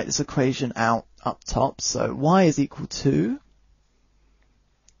rewrite this equation out up top. So y is equal to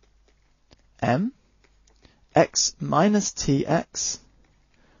m x minus tx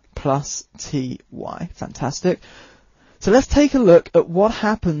plus ty. Fantastic. So let's take a look at what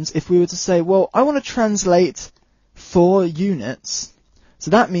happens if we were to say, well, I want to translate 4 units.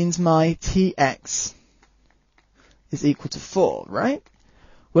 So that means my tx is equal to 4, right?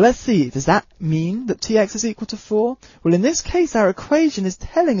 Well, let's see. Does that mean that tx is equal to 4? Well, in this case, our equation is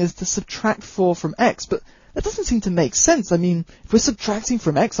telling us to subtract 4 from x, but that doesn't seem to make sense. I mean, if we're subtracting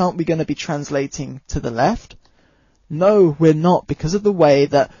from x, aren't we going to be translating to the left? No, we're not, because of the way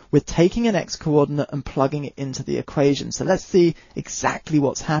that we're taking an x-coordinate and plugging it into the equation. So let's see exactly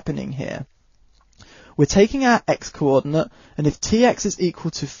what's happening here. We're taking our x-coordinate, and if tx is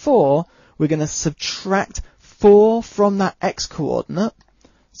equal to 4, we're going to subtract 4 from that x-coordinate.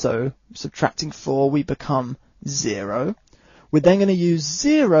 So, subtracting 4, we become 0. We're then going to use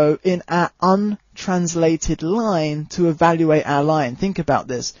 0 in our untranslated line to evaluate our line. Think about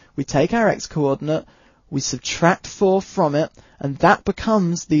this. We take our x-coordinate, we subtract 4 from it, and that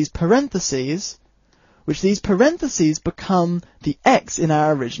becomes these parentheses, which these parentheses become the x in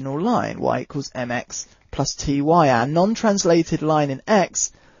our original line, y equals mx plus ty. Our non-translated line in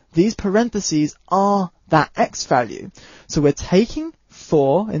x, these parentheses are that x value. So we're taking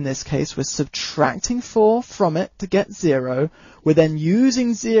 4, in this case, we're subtracting 4 from it to get 0. We're then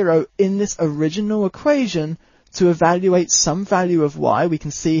using 0 in this original equation to evaluate some value of y. We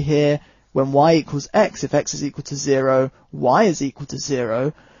can see here when y equals x, if x is equal to 0, y is equal to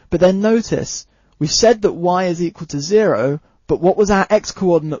 0. But then notice, we said that y is equal to 0, but what was our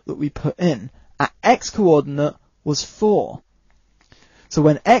x-coordinate that we put in? Our x-coordinate was 4. So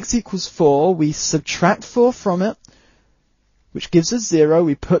when x equals 4, we subtract 4 from it, which gives us 0.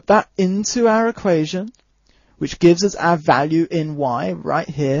 We put that into our equation, which gives us our value in y right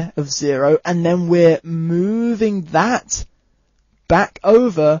here of 0. And then we're moving that back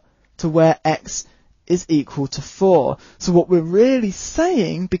over to where x is equal to 4. So what we're really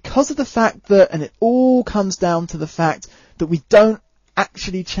saying, because of the fact that, and it all comes down to the fact that we don't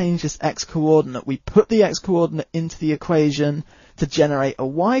actually change this x-coordinate, we put the x-coordinate into the equation to generate a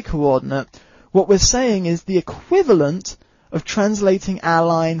y-coordinate, what we're saying is the equivalent of translating our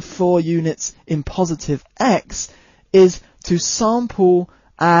line 4 units in positive x is to sample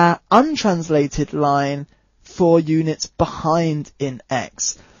our untranslated line 4 units behind in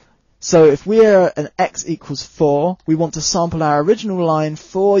x. So if we're an x equals 4, we want to sample our original line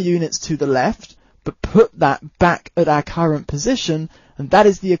 4 units to the left, but put that back at our current position, and that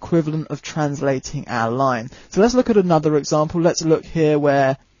is the equivalent of translating our line. So let's look at another example. Let's look here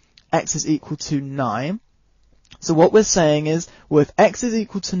where x is equal to 9. So what we're saying is, well, if x is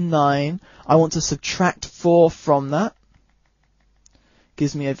equal to 9, I want to subtract 4 from that.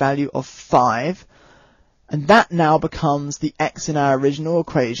 Gives me a value of 5. And that now becomes the x in our original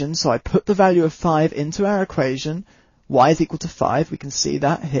equation. So I put the value of 5 into our equation. Y is equal to 5. We can see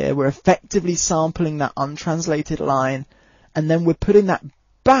that here. We're effectively sampling that untranslated line. And then we're putting that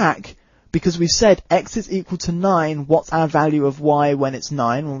back because we said x is equal to 9. What's our value of y when it's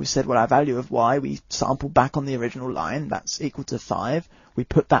 9? When we said, well, our value of y, we sample back on the original line. That's equal to 5. We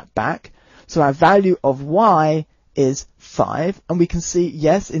put that back. So our value of y is 5, and we can see,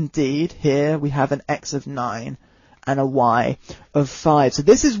 yes, indeed, here we have an x of 9 and a y of 5. So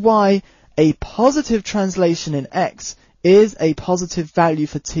this is why a positive translation in x is a positive value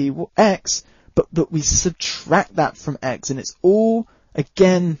for tx, but that we subtract that from x, and it's all,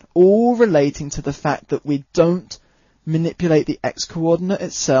 again, all relating to the fact that we don't manipulate the x-coordinate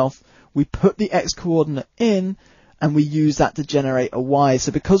itself. We put the x-coordinate in, and we use that to generate a y.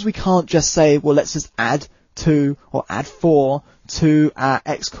 So because we can't just say, well, let's just add 2 or add 4 to our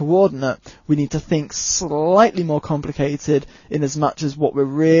x coordinate, we need to think slightly more complicated, in as much as what we're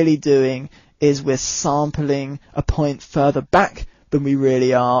really doing is we're sampling a point further back than we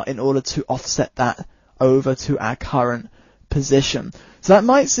really are in order to offset that over to our current position. So that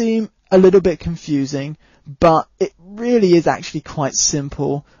might seem a little bit confusing, but it really is actually quite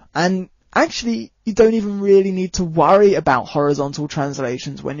simple, and actually you don't even really need to worry about horizontal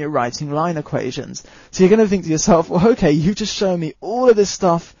translations when you're writing line equations. So you're going to think to yourself, well, okay, you just shown me all of this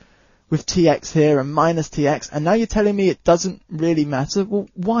stuff with tx here and minus tx, and now you're telling me it doesn't really matter. Well,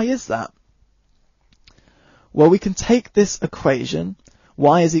 why is that? Well, we can take this equation,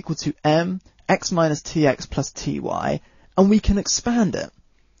 y is equal to m x minus tx plus ty, and we can expand it.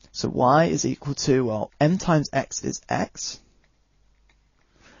 So y is equal to, well, m times x is x,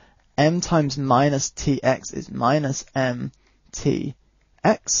 m times minus tx is minus m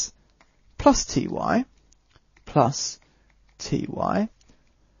tx plus ty,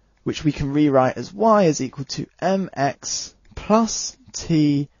 which we can rewrite as y is equal to mx plus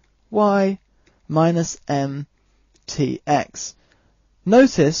ty minus m tx.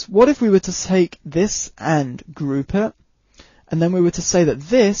 Notice, what if we were to take this and group it, and then we were to say that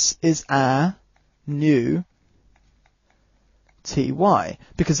this is our new ty,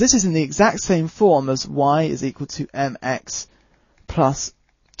 because this is in the exact same form as y is equal to mx plus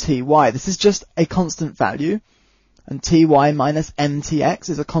ty. This is just a constant value, and ty minus mtx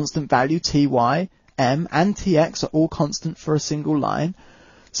is a constant value. Ty, m, and tx are all constant for a single line.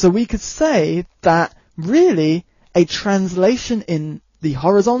 So we could say that really a translation in the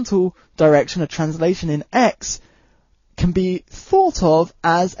horizontal direction, a translation in x, can be thought of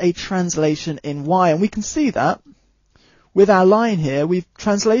as a translation in y, and we can see that with our line here. We've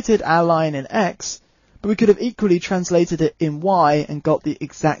translated our line in x, but we could have equally translated it in y and got the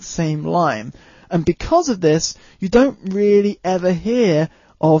exact same line. And because of this, you don't really ever hear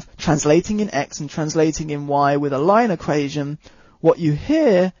of translating in x and translating in y with a line equation. What you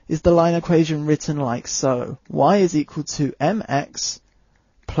hear is the line equation written like so. Y is equal to mx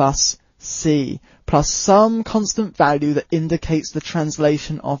plus c, plus some constant value that indicates the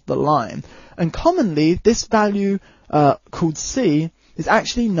translation of the line. And commonly, this value called c is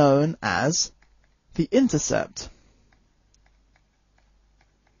actually known as the intercept.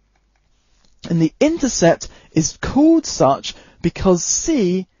 And the intercept is called such because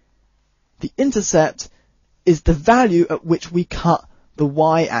c, the intercept, is the value at which we cut the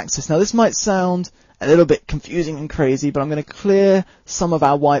y-axis. Now this might sound a little bit confusing and crazy, but I'm going to clear some of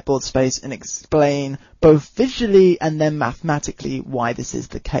our whiteboard space and explain both visually and then mathematically why this is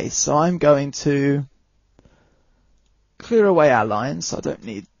the case. So I'm going to clear away our lines, so I don't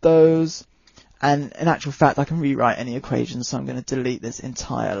need those. And in actual fact, I can rewrite any equations, so I'm going to delete this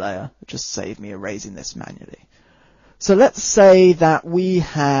entire layer. It'll just save me erasing this manually. So let's say that we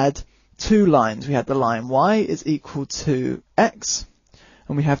had two lines. We had the line y is equal to x,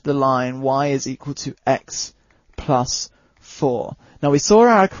 and we have the line y is equal to x plus 4. Now we saw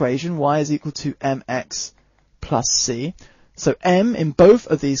our equation, y is equal to mx plus c. So m in both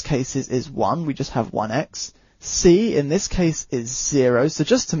of these cases is 1, we just have 1x. C in this case is 0, so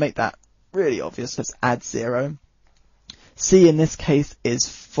just to make that really obvious, let's add 0. C in this case is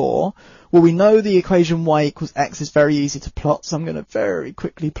 4. Well, we know the equation y equals x is very easy to plot, so I'm going to very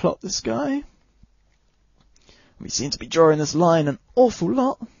quickly plot this guy. We seem to be drawing this line an awful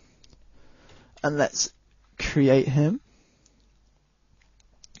lot. And let's create him.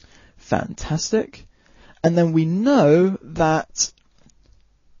 Fantastic. And then we know that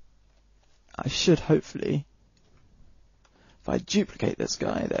I should hopefully, if I duplicate this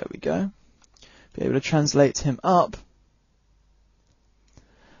guy, there we go, be able to translate him up.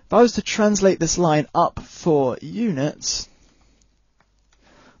 If I was to translate this line up 4 units,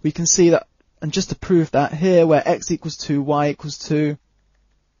 we can see that, and just to prove that, here where x equals 2, y equals 2,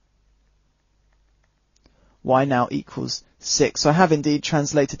 y now equals 6. So I have indeed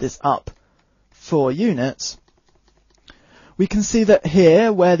translated this up 4 units. We can see that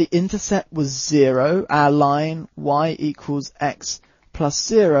here, where the intercept was 0, our line y equals x plus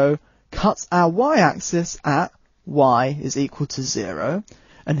 0 cuts our y-axis at y is equal to 0.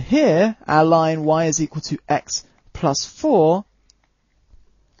 And here, our line y is equal to x plus 4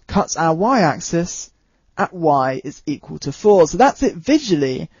 cuts our y-axis at y is equal to 4. So that's it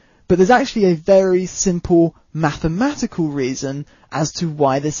visually, but there's actually a very simple mathematical reason as to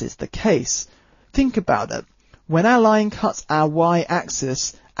why this is the case. Think about it. When our line cuts our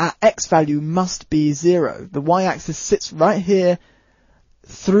y-axis, our x value must be 0. The y-axis sits right here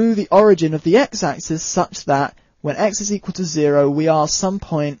through the origin of the x-axis such that when x is equal to 0, we are some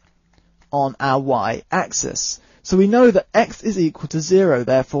point on our y-axis. So we know that x is equal to 0,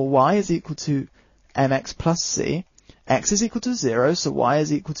 therefore y is equal to mx plus c. X is equal to 0, so y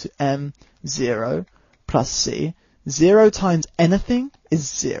is equal to m0 plus c. 0 times anything is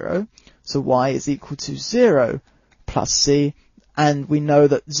 0, so y is equal to 0 plus c. And we know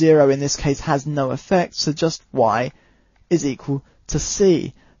that 0 in this case has no effect, so just y is equal to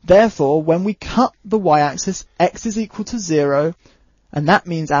c. Therefore, when we cut the y-axis, x is equal to 0, and that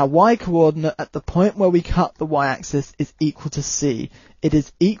means our y-coordinate at the point where we cut the y-axis is equal to c. It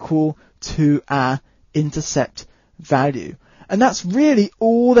is equal to our intercept value. And that's really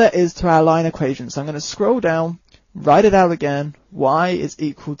all there is to our line equation. So I'm going to scroll down, write it out again. Y is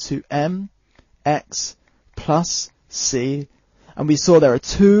equal to mx plus c. And we saw there are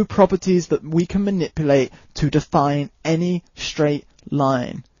two properties that we can manipulate to define any straight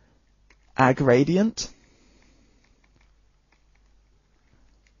line. Our gradient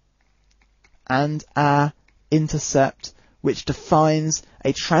and our intercept, which defines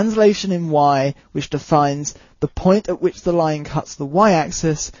a translation in y, which defines the point at which the line cuts the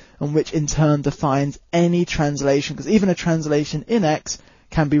y-axis, and which in turn defines any translation, because even a translation in x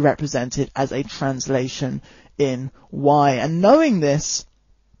can be represented as a translation in y. And knowing this,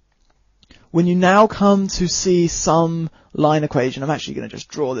 when you now come to see some line equation, I'm actually going to just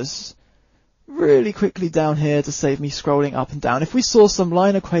draw this really quickly down here to save me scrolling up and down. If we saw some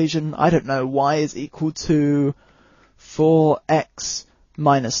line equation, I don't know, y is equal to 4x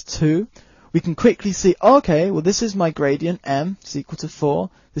minus 2, we can quickly see, okay, well this is my gradient, m is equal to 4,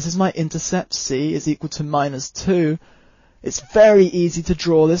 this is my intercept, c is equal to minus 2. It's very easy to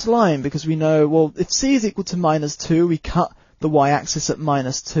draw this line because we know, well, if c is equal to minus 2, we cut the y-axis at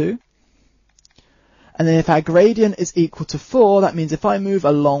minus 2. And then if our gradient is equal to 4, that means if I move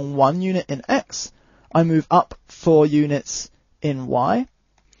along 1 unit in x, I move up 4 units in y.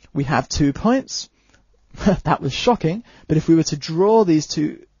 We have 2 points. That was shocking. But if we were to draw these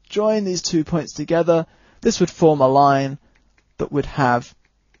two, join these 2 points together, this would form a line that would have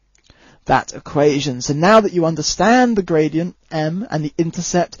that equation. So now that you understand the gradient, m, and the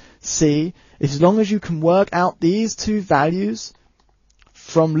intercept, c, as long as you can work out these two values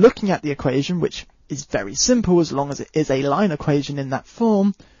from looking at the equation, which is very simple as long as it is a line equation in that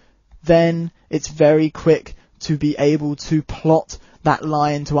form, then it's very quick to be able to plot that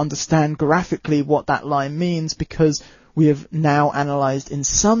line, to understand graphically what that line means, because we have now analysed in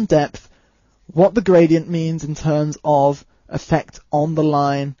some depth what the gradient means in terms of effect on the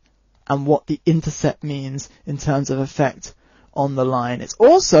line and what the intercept means in terms of effect on the line. It's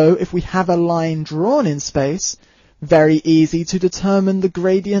also, if we have a line drawn in space, very easy to determine the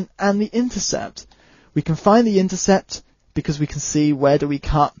gradient and the intercept. We can find the intercept because we can see where do we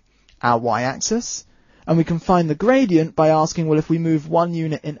cut our y-axis, and we can find the gradient by asking, well, if we move 1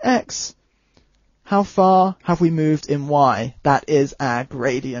 unit in x, how far have we moved in y? That is our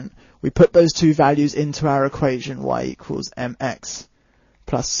gradient. We put those two values into our equation, y equals mx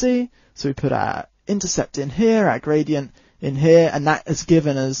plus c, so we put our intercept in here, our gradient in here, and that has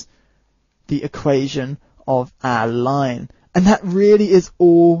given us the equation of our line. And that really is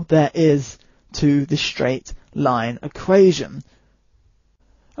all there is to the straight line equation.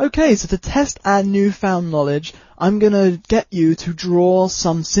 Okay, so to test our newfound knowledge, I'm going to get you to draw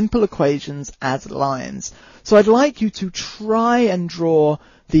some simple equations as lines. So I'd like you to try and draw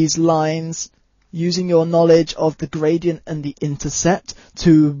these lines using your knowledge of the gradient and the intercept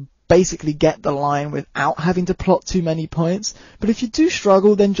to basically get the line without having to plot too many points. But if you do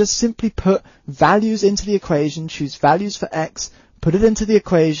struggle, then just simply put values into the equation, choose values for x, put it into the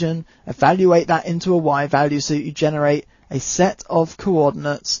equation, evaluate that into a y value so that you generate a set of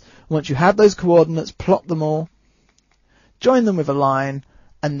coordinates. Once you have those coordinates, plot them all, join them with a line,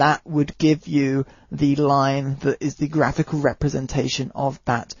 and that would give you the line that is the graphical representation of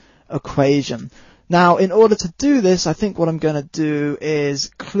that equation. Now, in order to do this, I think what I'm going to do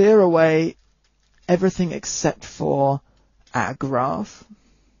is clear away everything except for our graph.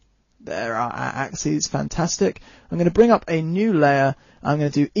 There are our axes, fantastic. I'm going to bring up a new layer. I'm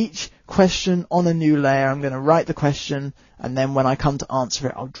going to do each question on a new layer. I'm going to write the question, and then when I come to answer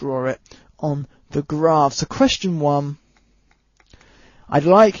it, I'll draw it on the graph. So question 1, I'd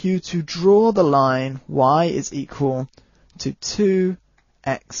like you to draw the line y is equal to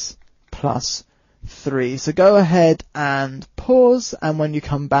 2x plus 3. So go ahead and pause, and when you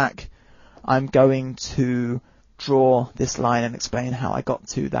come back, I'm going to draw this line and explain how I got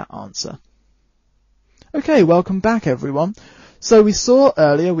to that answer. Okay, welcome back everyone. So we saw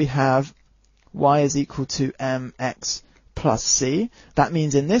earlier we have y is equal to mx plus c. That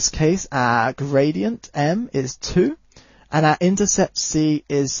means in this case our gradient m is 2 and our intercept c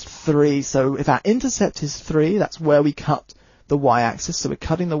is 3. So if our intercept is 3, that's where we cut the y-axis. So we're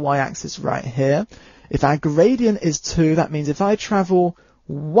cutting the y-axis right here. If our gradient is 2, that means if I travel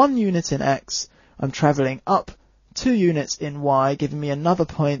 1 unit in x, I'm traveling up 2 units in y, giving me another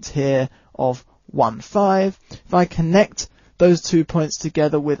point here of 1, 5. If I connect those 2 points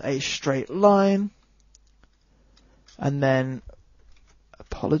together with a straight line, and then,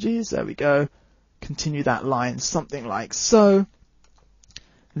 apologies, there we go, continue that line something like so.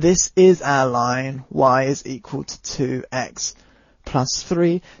 This is our line, y is equal to 2x plus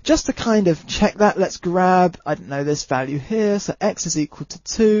 3. Just to kind of check that, let's grab, I don't know, this value here. So x is equal to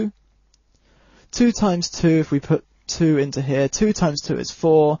 2. 2 times 2, if we put 2 into here, 2 times 2 is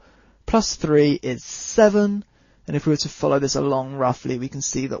 4, plus 3 is 7. And if we were to follow this along roughly, we can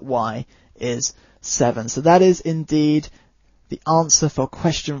see that y is 7. So that is indeed the answer for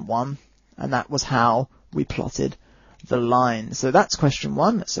question 1. And that was how we plotted the line. So that's question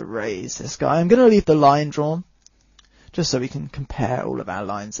 1. Let's erase this guy. I'm going to leave the line drawn just so we can compare all of our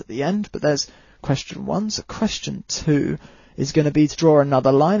lines at the end. But there's question 1. So question 2 is going to be to draw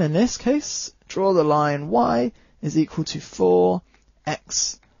another line. In this case, draw the line y is equal to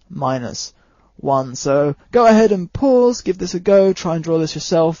 4x minus 1. So go ahead and pause, give this a go, try and draw this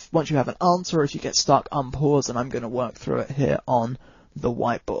yourself. Once you have an answer, or if you get stuck, unpause, and I'm going to work through it here on the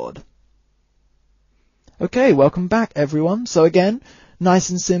whiteboard. Okay, welcome back everyone. So again,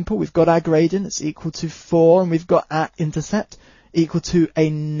 nice and simple. We've got our gradient, it's equal to 4, and we've got our intercept equal to a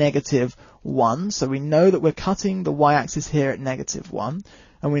negative 1. So we know that we're cutting the y-axis here at negative 1.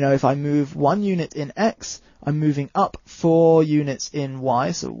 And we know if I move 1 unit in x, I'm moving up 4 units in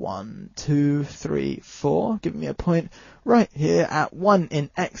y. So 1, 2, 3, 4, giving me a point right here at 1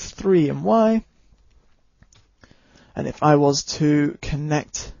 in x, 3 in y. And if I was to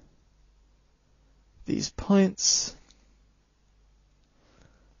connect these points,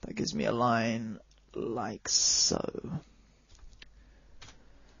 that gives me a line like so.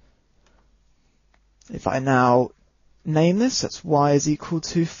 If I now name this, that's y is equal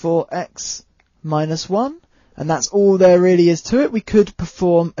to 4x minus 1, and that's all there really is to it. We could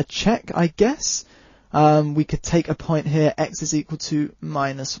perform a check, I guess. We could take a point here, x is equal to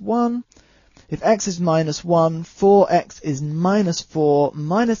minus 1. If x is minus 1, 4x is minus 4,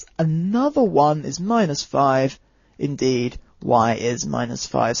 minus another 1 is minus 5. Indeed, y is minus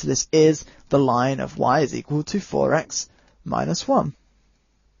 5. So this is the line of y is equal to 4x minus 1.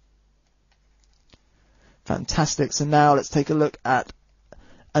 Fantastic. So now let's take a look at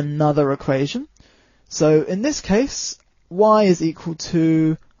another equation. So in this case, y is equal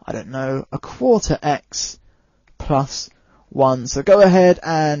to, I don't know, a quarter x plus 1. So go ahead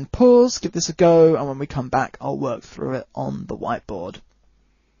and pause, give this a go, and when we come back, I'll work through it on the whiteboard.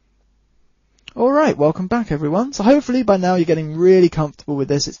 Alright, welcome back everyone. So hopefully by now you're getting really comfortable with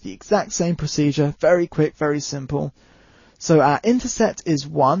this. It's the exact same procedure, very quick, very simple. So our intercept is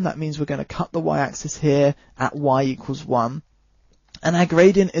 1, that means we're going to cut the y-axis here at y equals 1. And our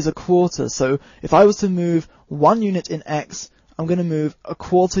gradient is a quarter, so if I was to move 1 unit in x, I'm going to move a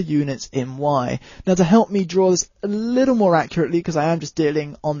quarter unit in y. Now to help me draw this a little more accurately, because I am just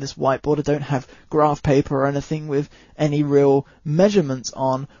dealing on this whiteboard, I don't have graph paper or anything with any real measurements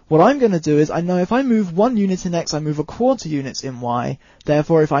on, what I'm going to do is I know if I move 1 unit in x, I move a quarter unit in y.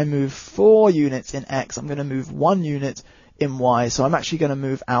 Therefore if I move 4 units in x, I'm going to move 1 unit in y. So I'm actually going to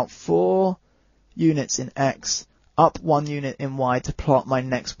move out 4 units in x, up 1 unit in y to plot my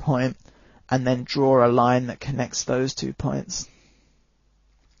next point, and then draw a line that connects those 2 points.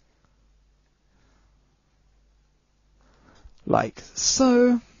 Like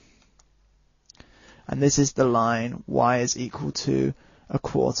so. And this is the line y is equal to a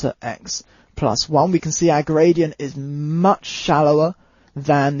quarter x plus 1. We can see our gradient is much shallower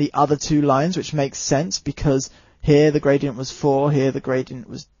than the other 2 lines, which makes sense because here the gradient was 4, here the gradient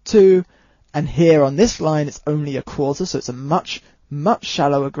was 2, and here on this line it's only a quarter, so it's a much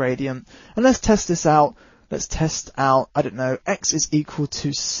shallower gradient. And let's test this out. Let's test out, I don't know, x is equal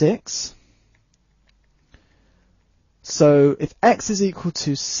to 6. So if x is equal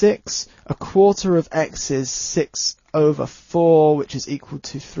to 6, a quarter of x is 6 over 4, which is equal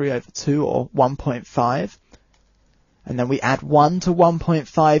to 3 over 2, or 1.5. And then we add 1 to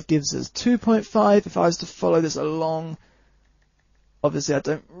 1.5 gives us 2.5. If I was to follow this along, obviously I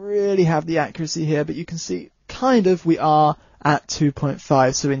don't really have the accuracy here, but you can see kind of we are at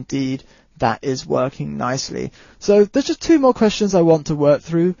 2.5. So indeed, that is working nicely. So there's just 2 more questions I want to work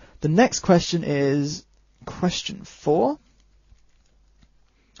through. The next question is question 4.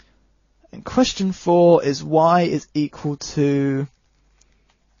 And question 4 is y is equal to,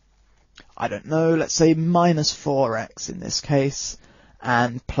 I don't know, let's say minus 4x in this case,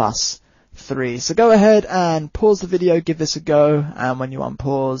 and plus 3. So go ahead and pause the video, give this a go, and when you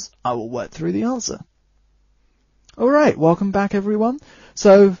unpause, I will work through the answer. Alright, welcome back everyone.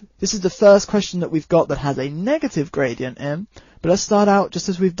 So this is the first question that we've got that has a negative gradient in, but let's start out just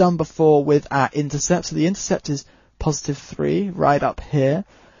as we've done before with our intercept. So the intercept is positive 3 right up here.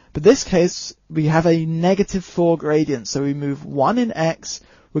 But this case, we have a negative 4 gradient, so we move 1 in x,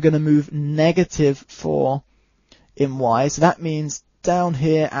 we're going to move negative 4 in y, so that means down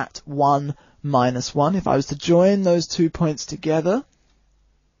here at 1 minus 1, if I was to join those 2 points together,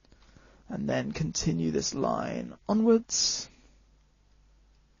 and then continue this line onwards,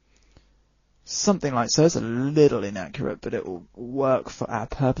 something like so. It's a little inaccurate, but it will work for our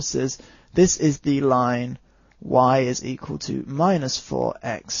purposes. This is the line y is equal to minus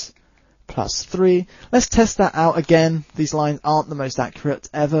 4x plus 3. Let's test that out again. These lines aren't the most accurate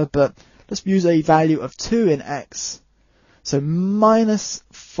ever, but let's use a value of 2 in x. So minus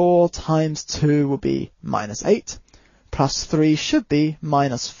 4 times 2 will be minus 8, plus 3 should be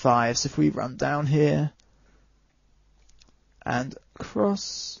minus 5. So if we run down here and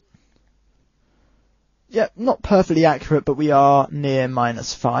across, yeah, not perfectly accurate, but we are near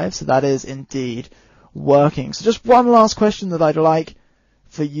minus 5, so that is indeed working. So just one last question that I'd like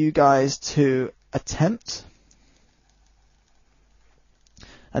for you guys to attempt.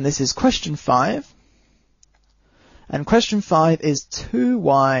 And this is question 5. And question 5 is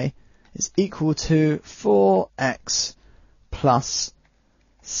 2y is equal to 4x plus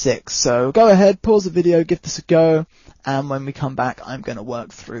 6. So go ahead, pause the video, give this a go, and when we come back, I'm going to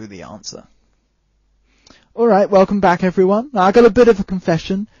work through the answer. Alright, welcome back everyone. Now I got a bit of a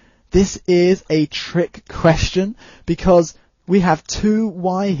confession. This is a trick question because we have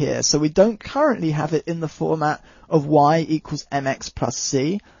 2y here, so we don't currently have it in the format of y equals mx plus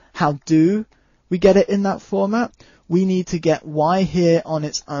c. How do we get it in that format? We need to get y here on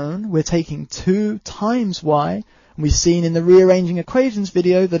its own. We're taking 2 times y, and we've seen in the rearranging equations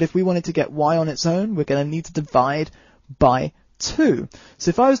video that if we wanted to get y on its own, we're going to need to divide by 2. So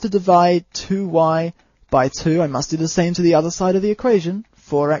if I was to divide 2y by 2, I must do the same to the other side of the equation,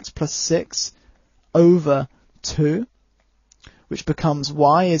 4x plus 6 over 2, which becomes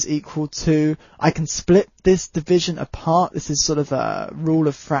y is equal to, I can split this division apart. This is sort of a rule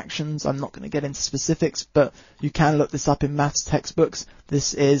of fractions. I'm not going to get into specifics, but you can look this up in maths textbooks.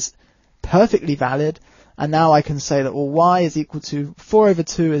 This is perfectly valid. And now I can say that, well, y is equal to 4 over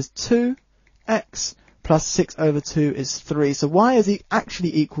 2 is 2x plus 6 over 2 is 3. So y is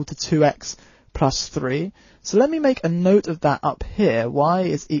actually equal to 2x plus 3. So let me make a note of that up here. Y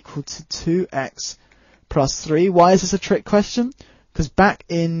is equal to 2x plus 3. Why is this a trick question? Because back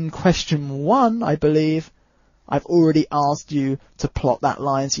in question 1, I believe, I've already asked you to plot that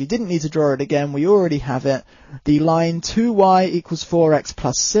line, so you didn't need to draw it again. We already have it. The line 2y equals 4x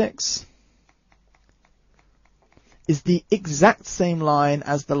plus 6 is the exact same line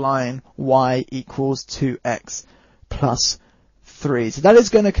as the line y equals 2x plus 3. So that is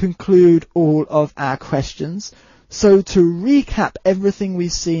going to conclude all of our questions. So to recap everything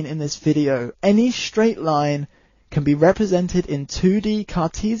we've seen in this video, any straight line can be represented in 2D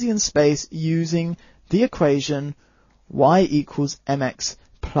Cartesian space using the equation y equals mx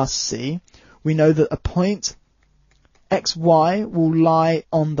plus c. We know that a point xy will lie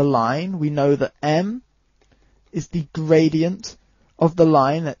on the line. We know that m is the gradient of the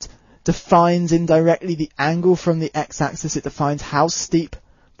line that defines indirectly the angle from the x-axis. It defines how steep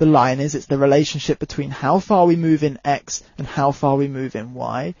the line is. It's the relationship between how far we move in x and how far we move in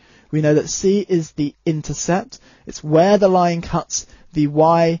y. We know that c is the intercept. It's where the line cuts the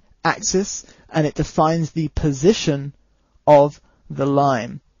y-axis, and it defines the position of the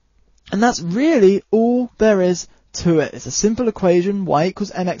line. And that's really all there is to it. It's a simple equation, y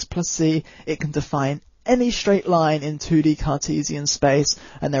equals mx plus c. It can define any straight line in 2D Cartesian space,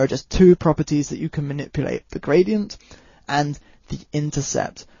 and there are just 2 properties that you can manipulate: the gradient and the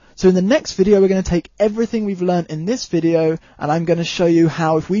intercept. So in the next video, we're going to take everything we've learned in this video, and I'm going to show you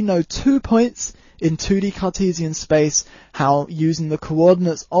how, if we know 2 points in 2D Cartesian space, how using the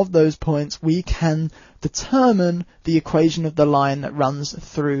coordinates of those points, we can determine the equation of the line that runs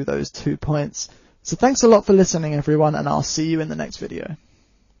through those 2 points. So thanks a lot for listening, everyone, and I'll see you in the next video.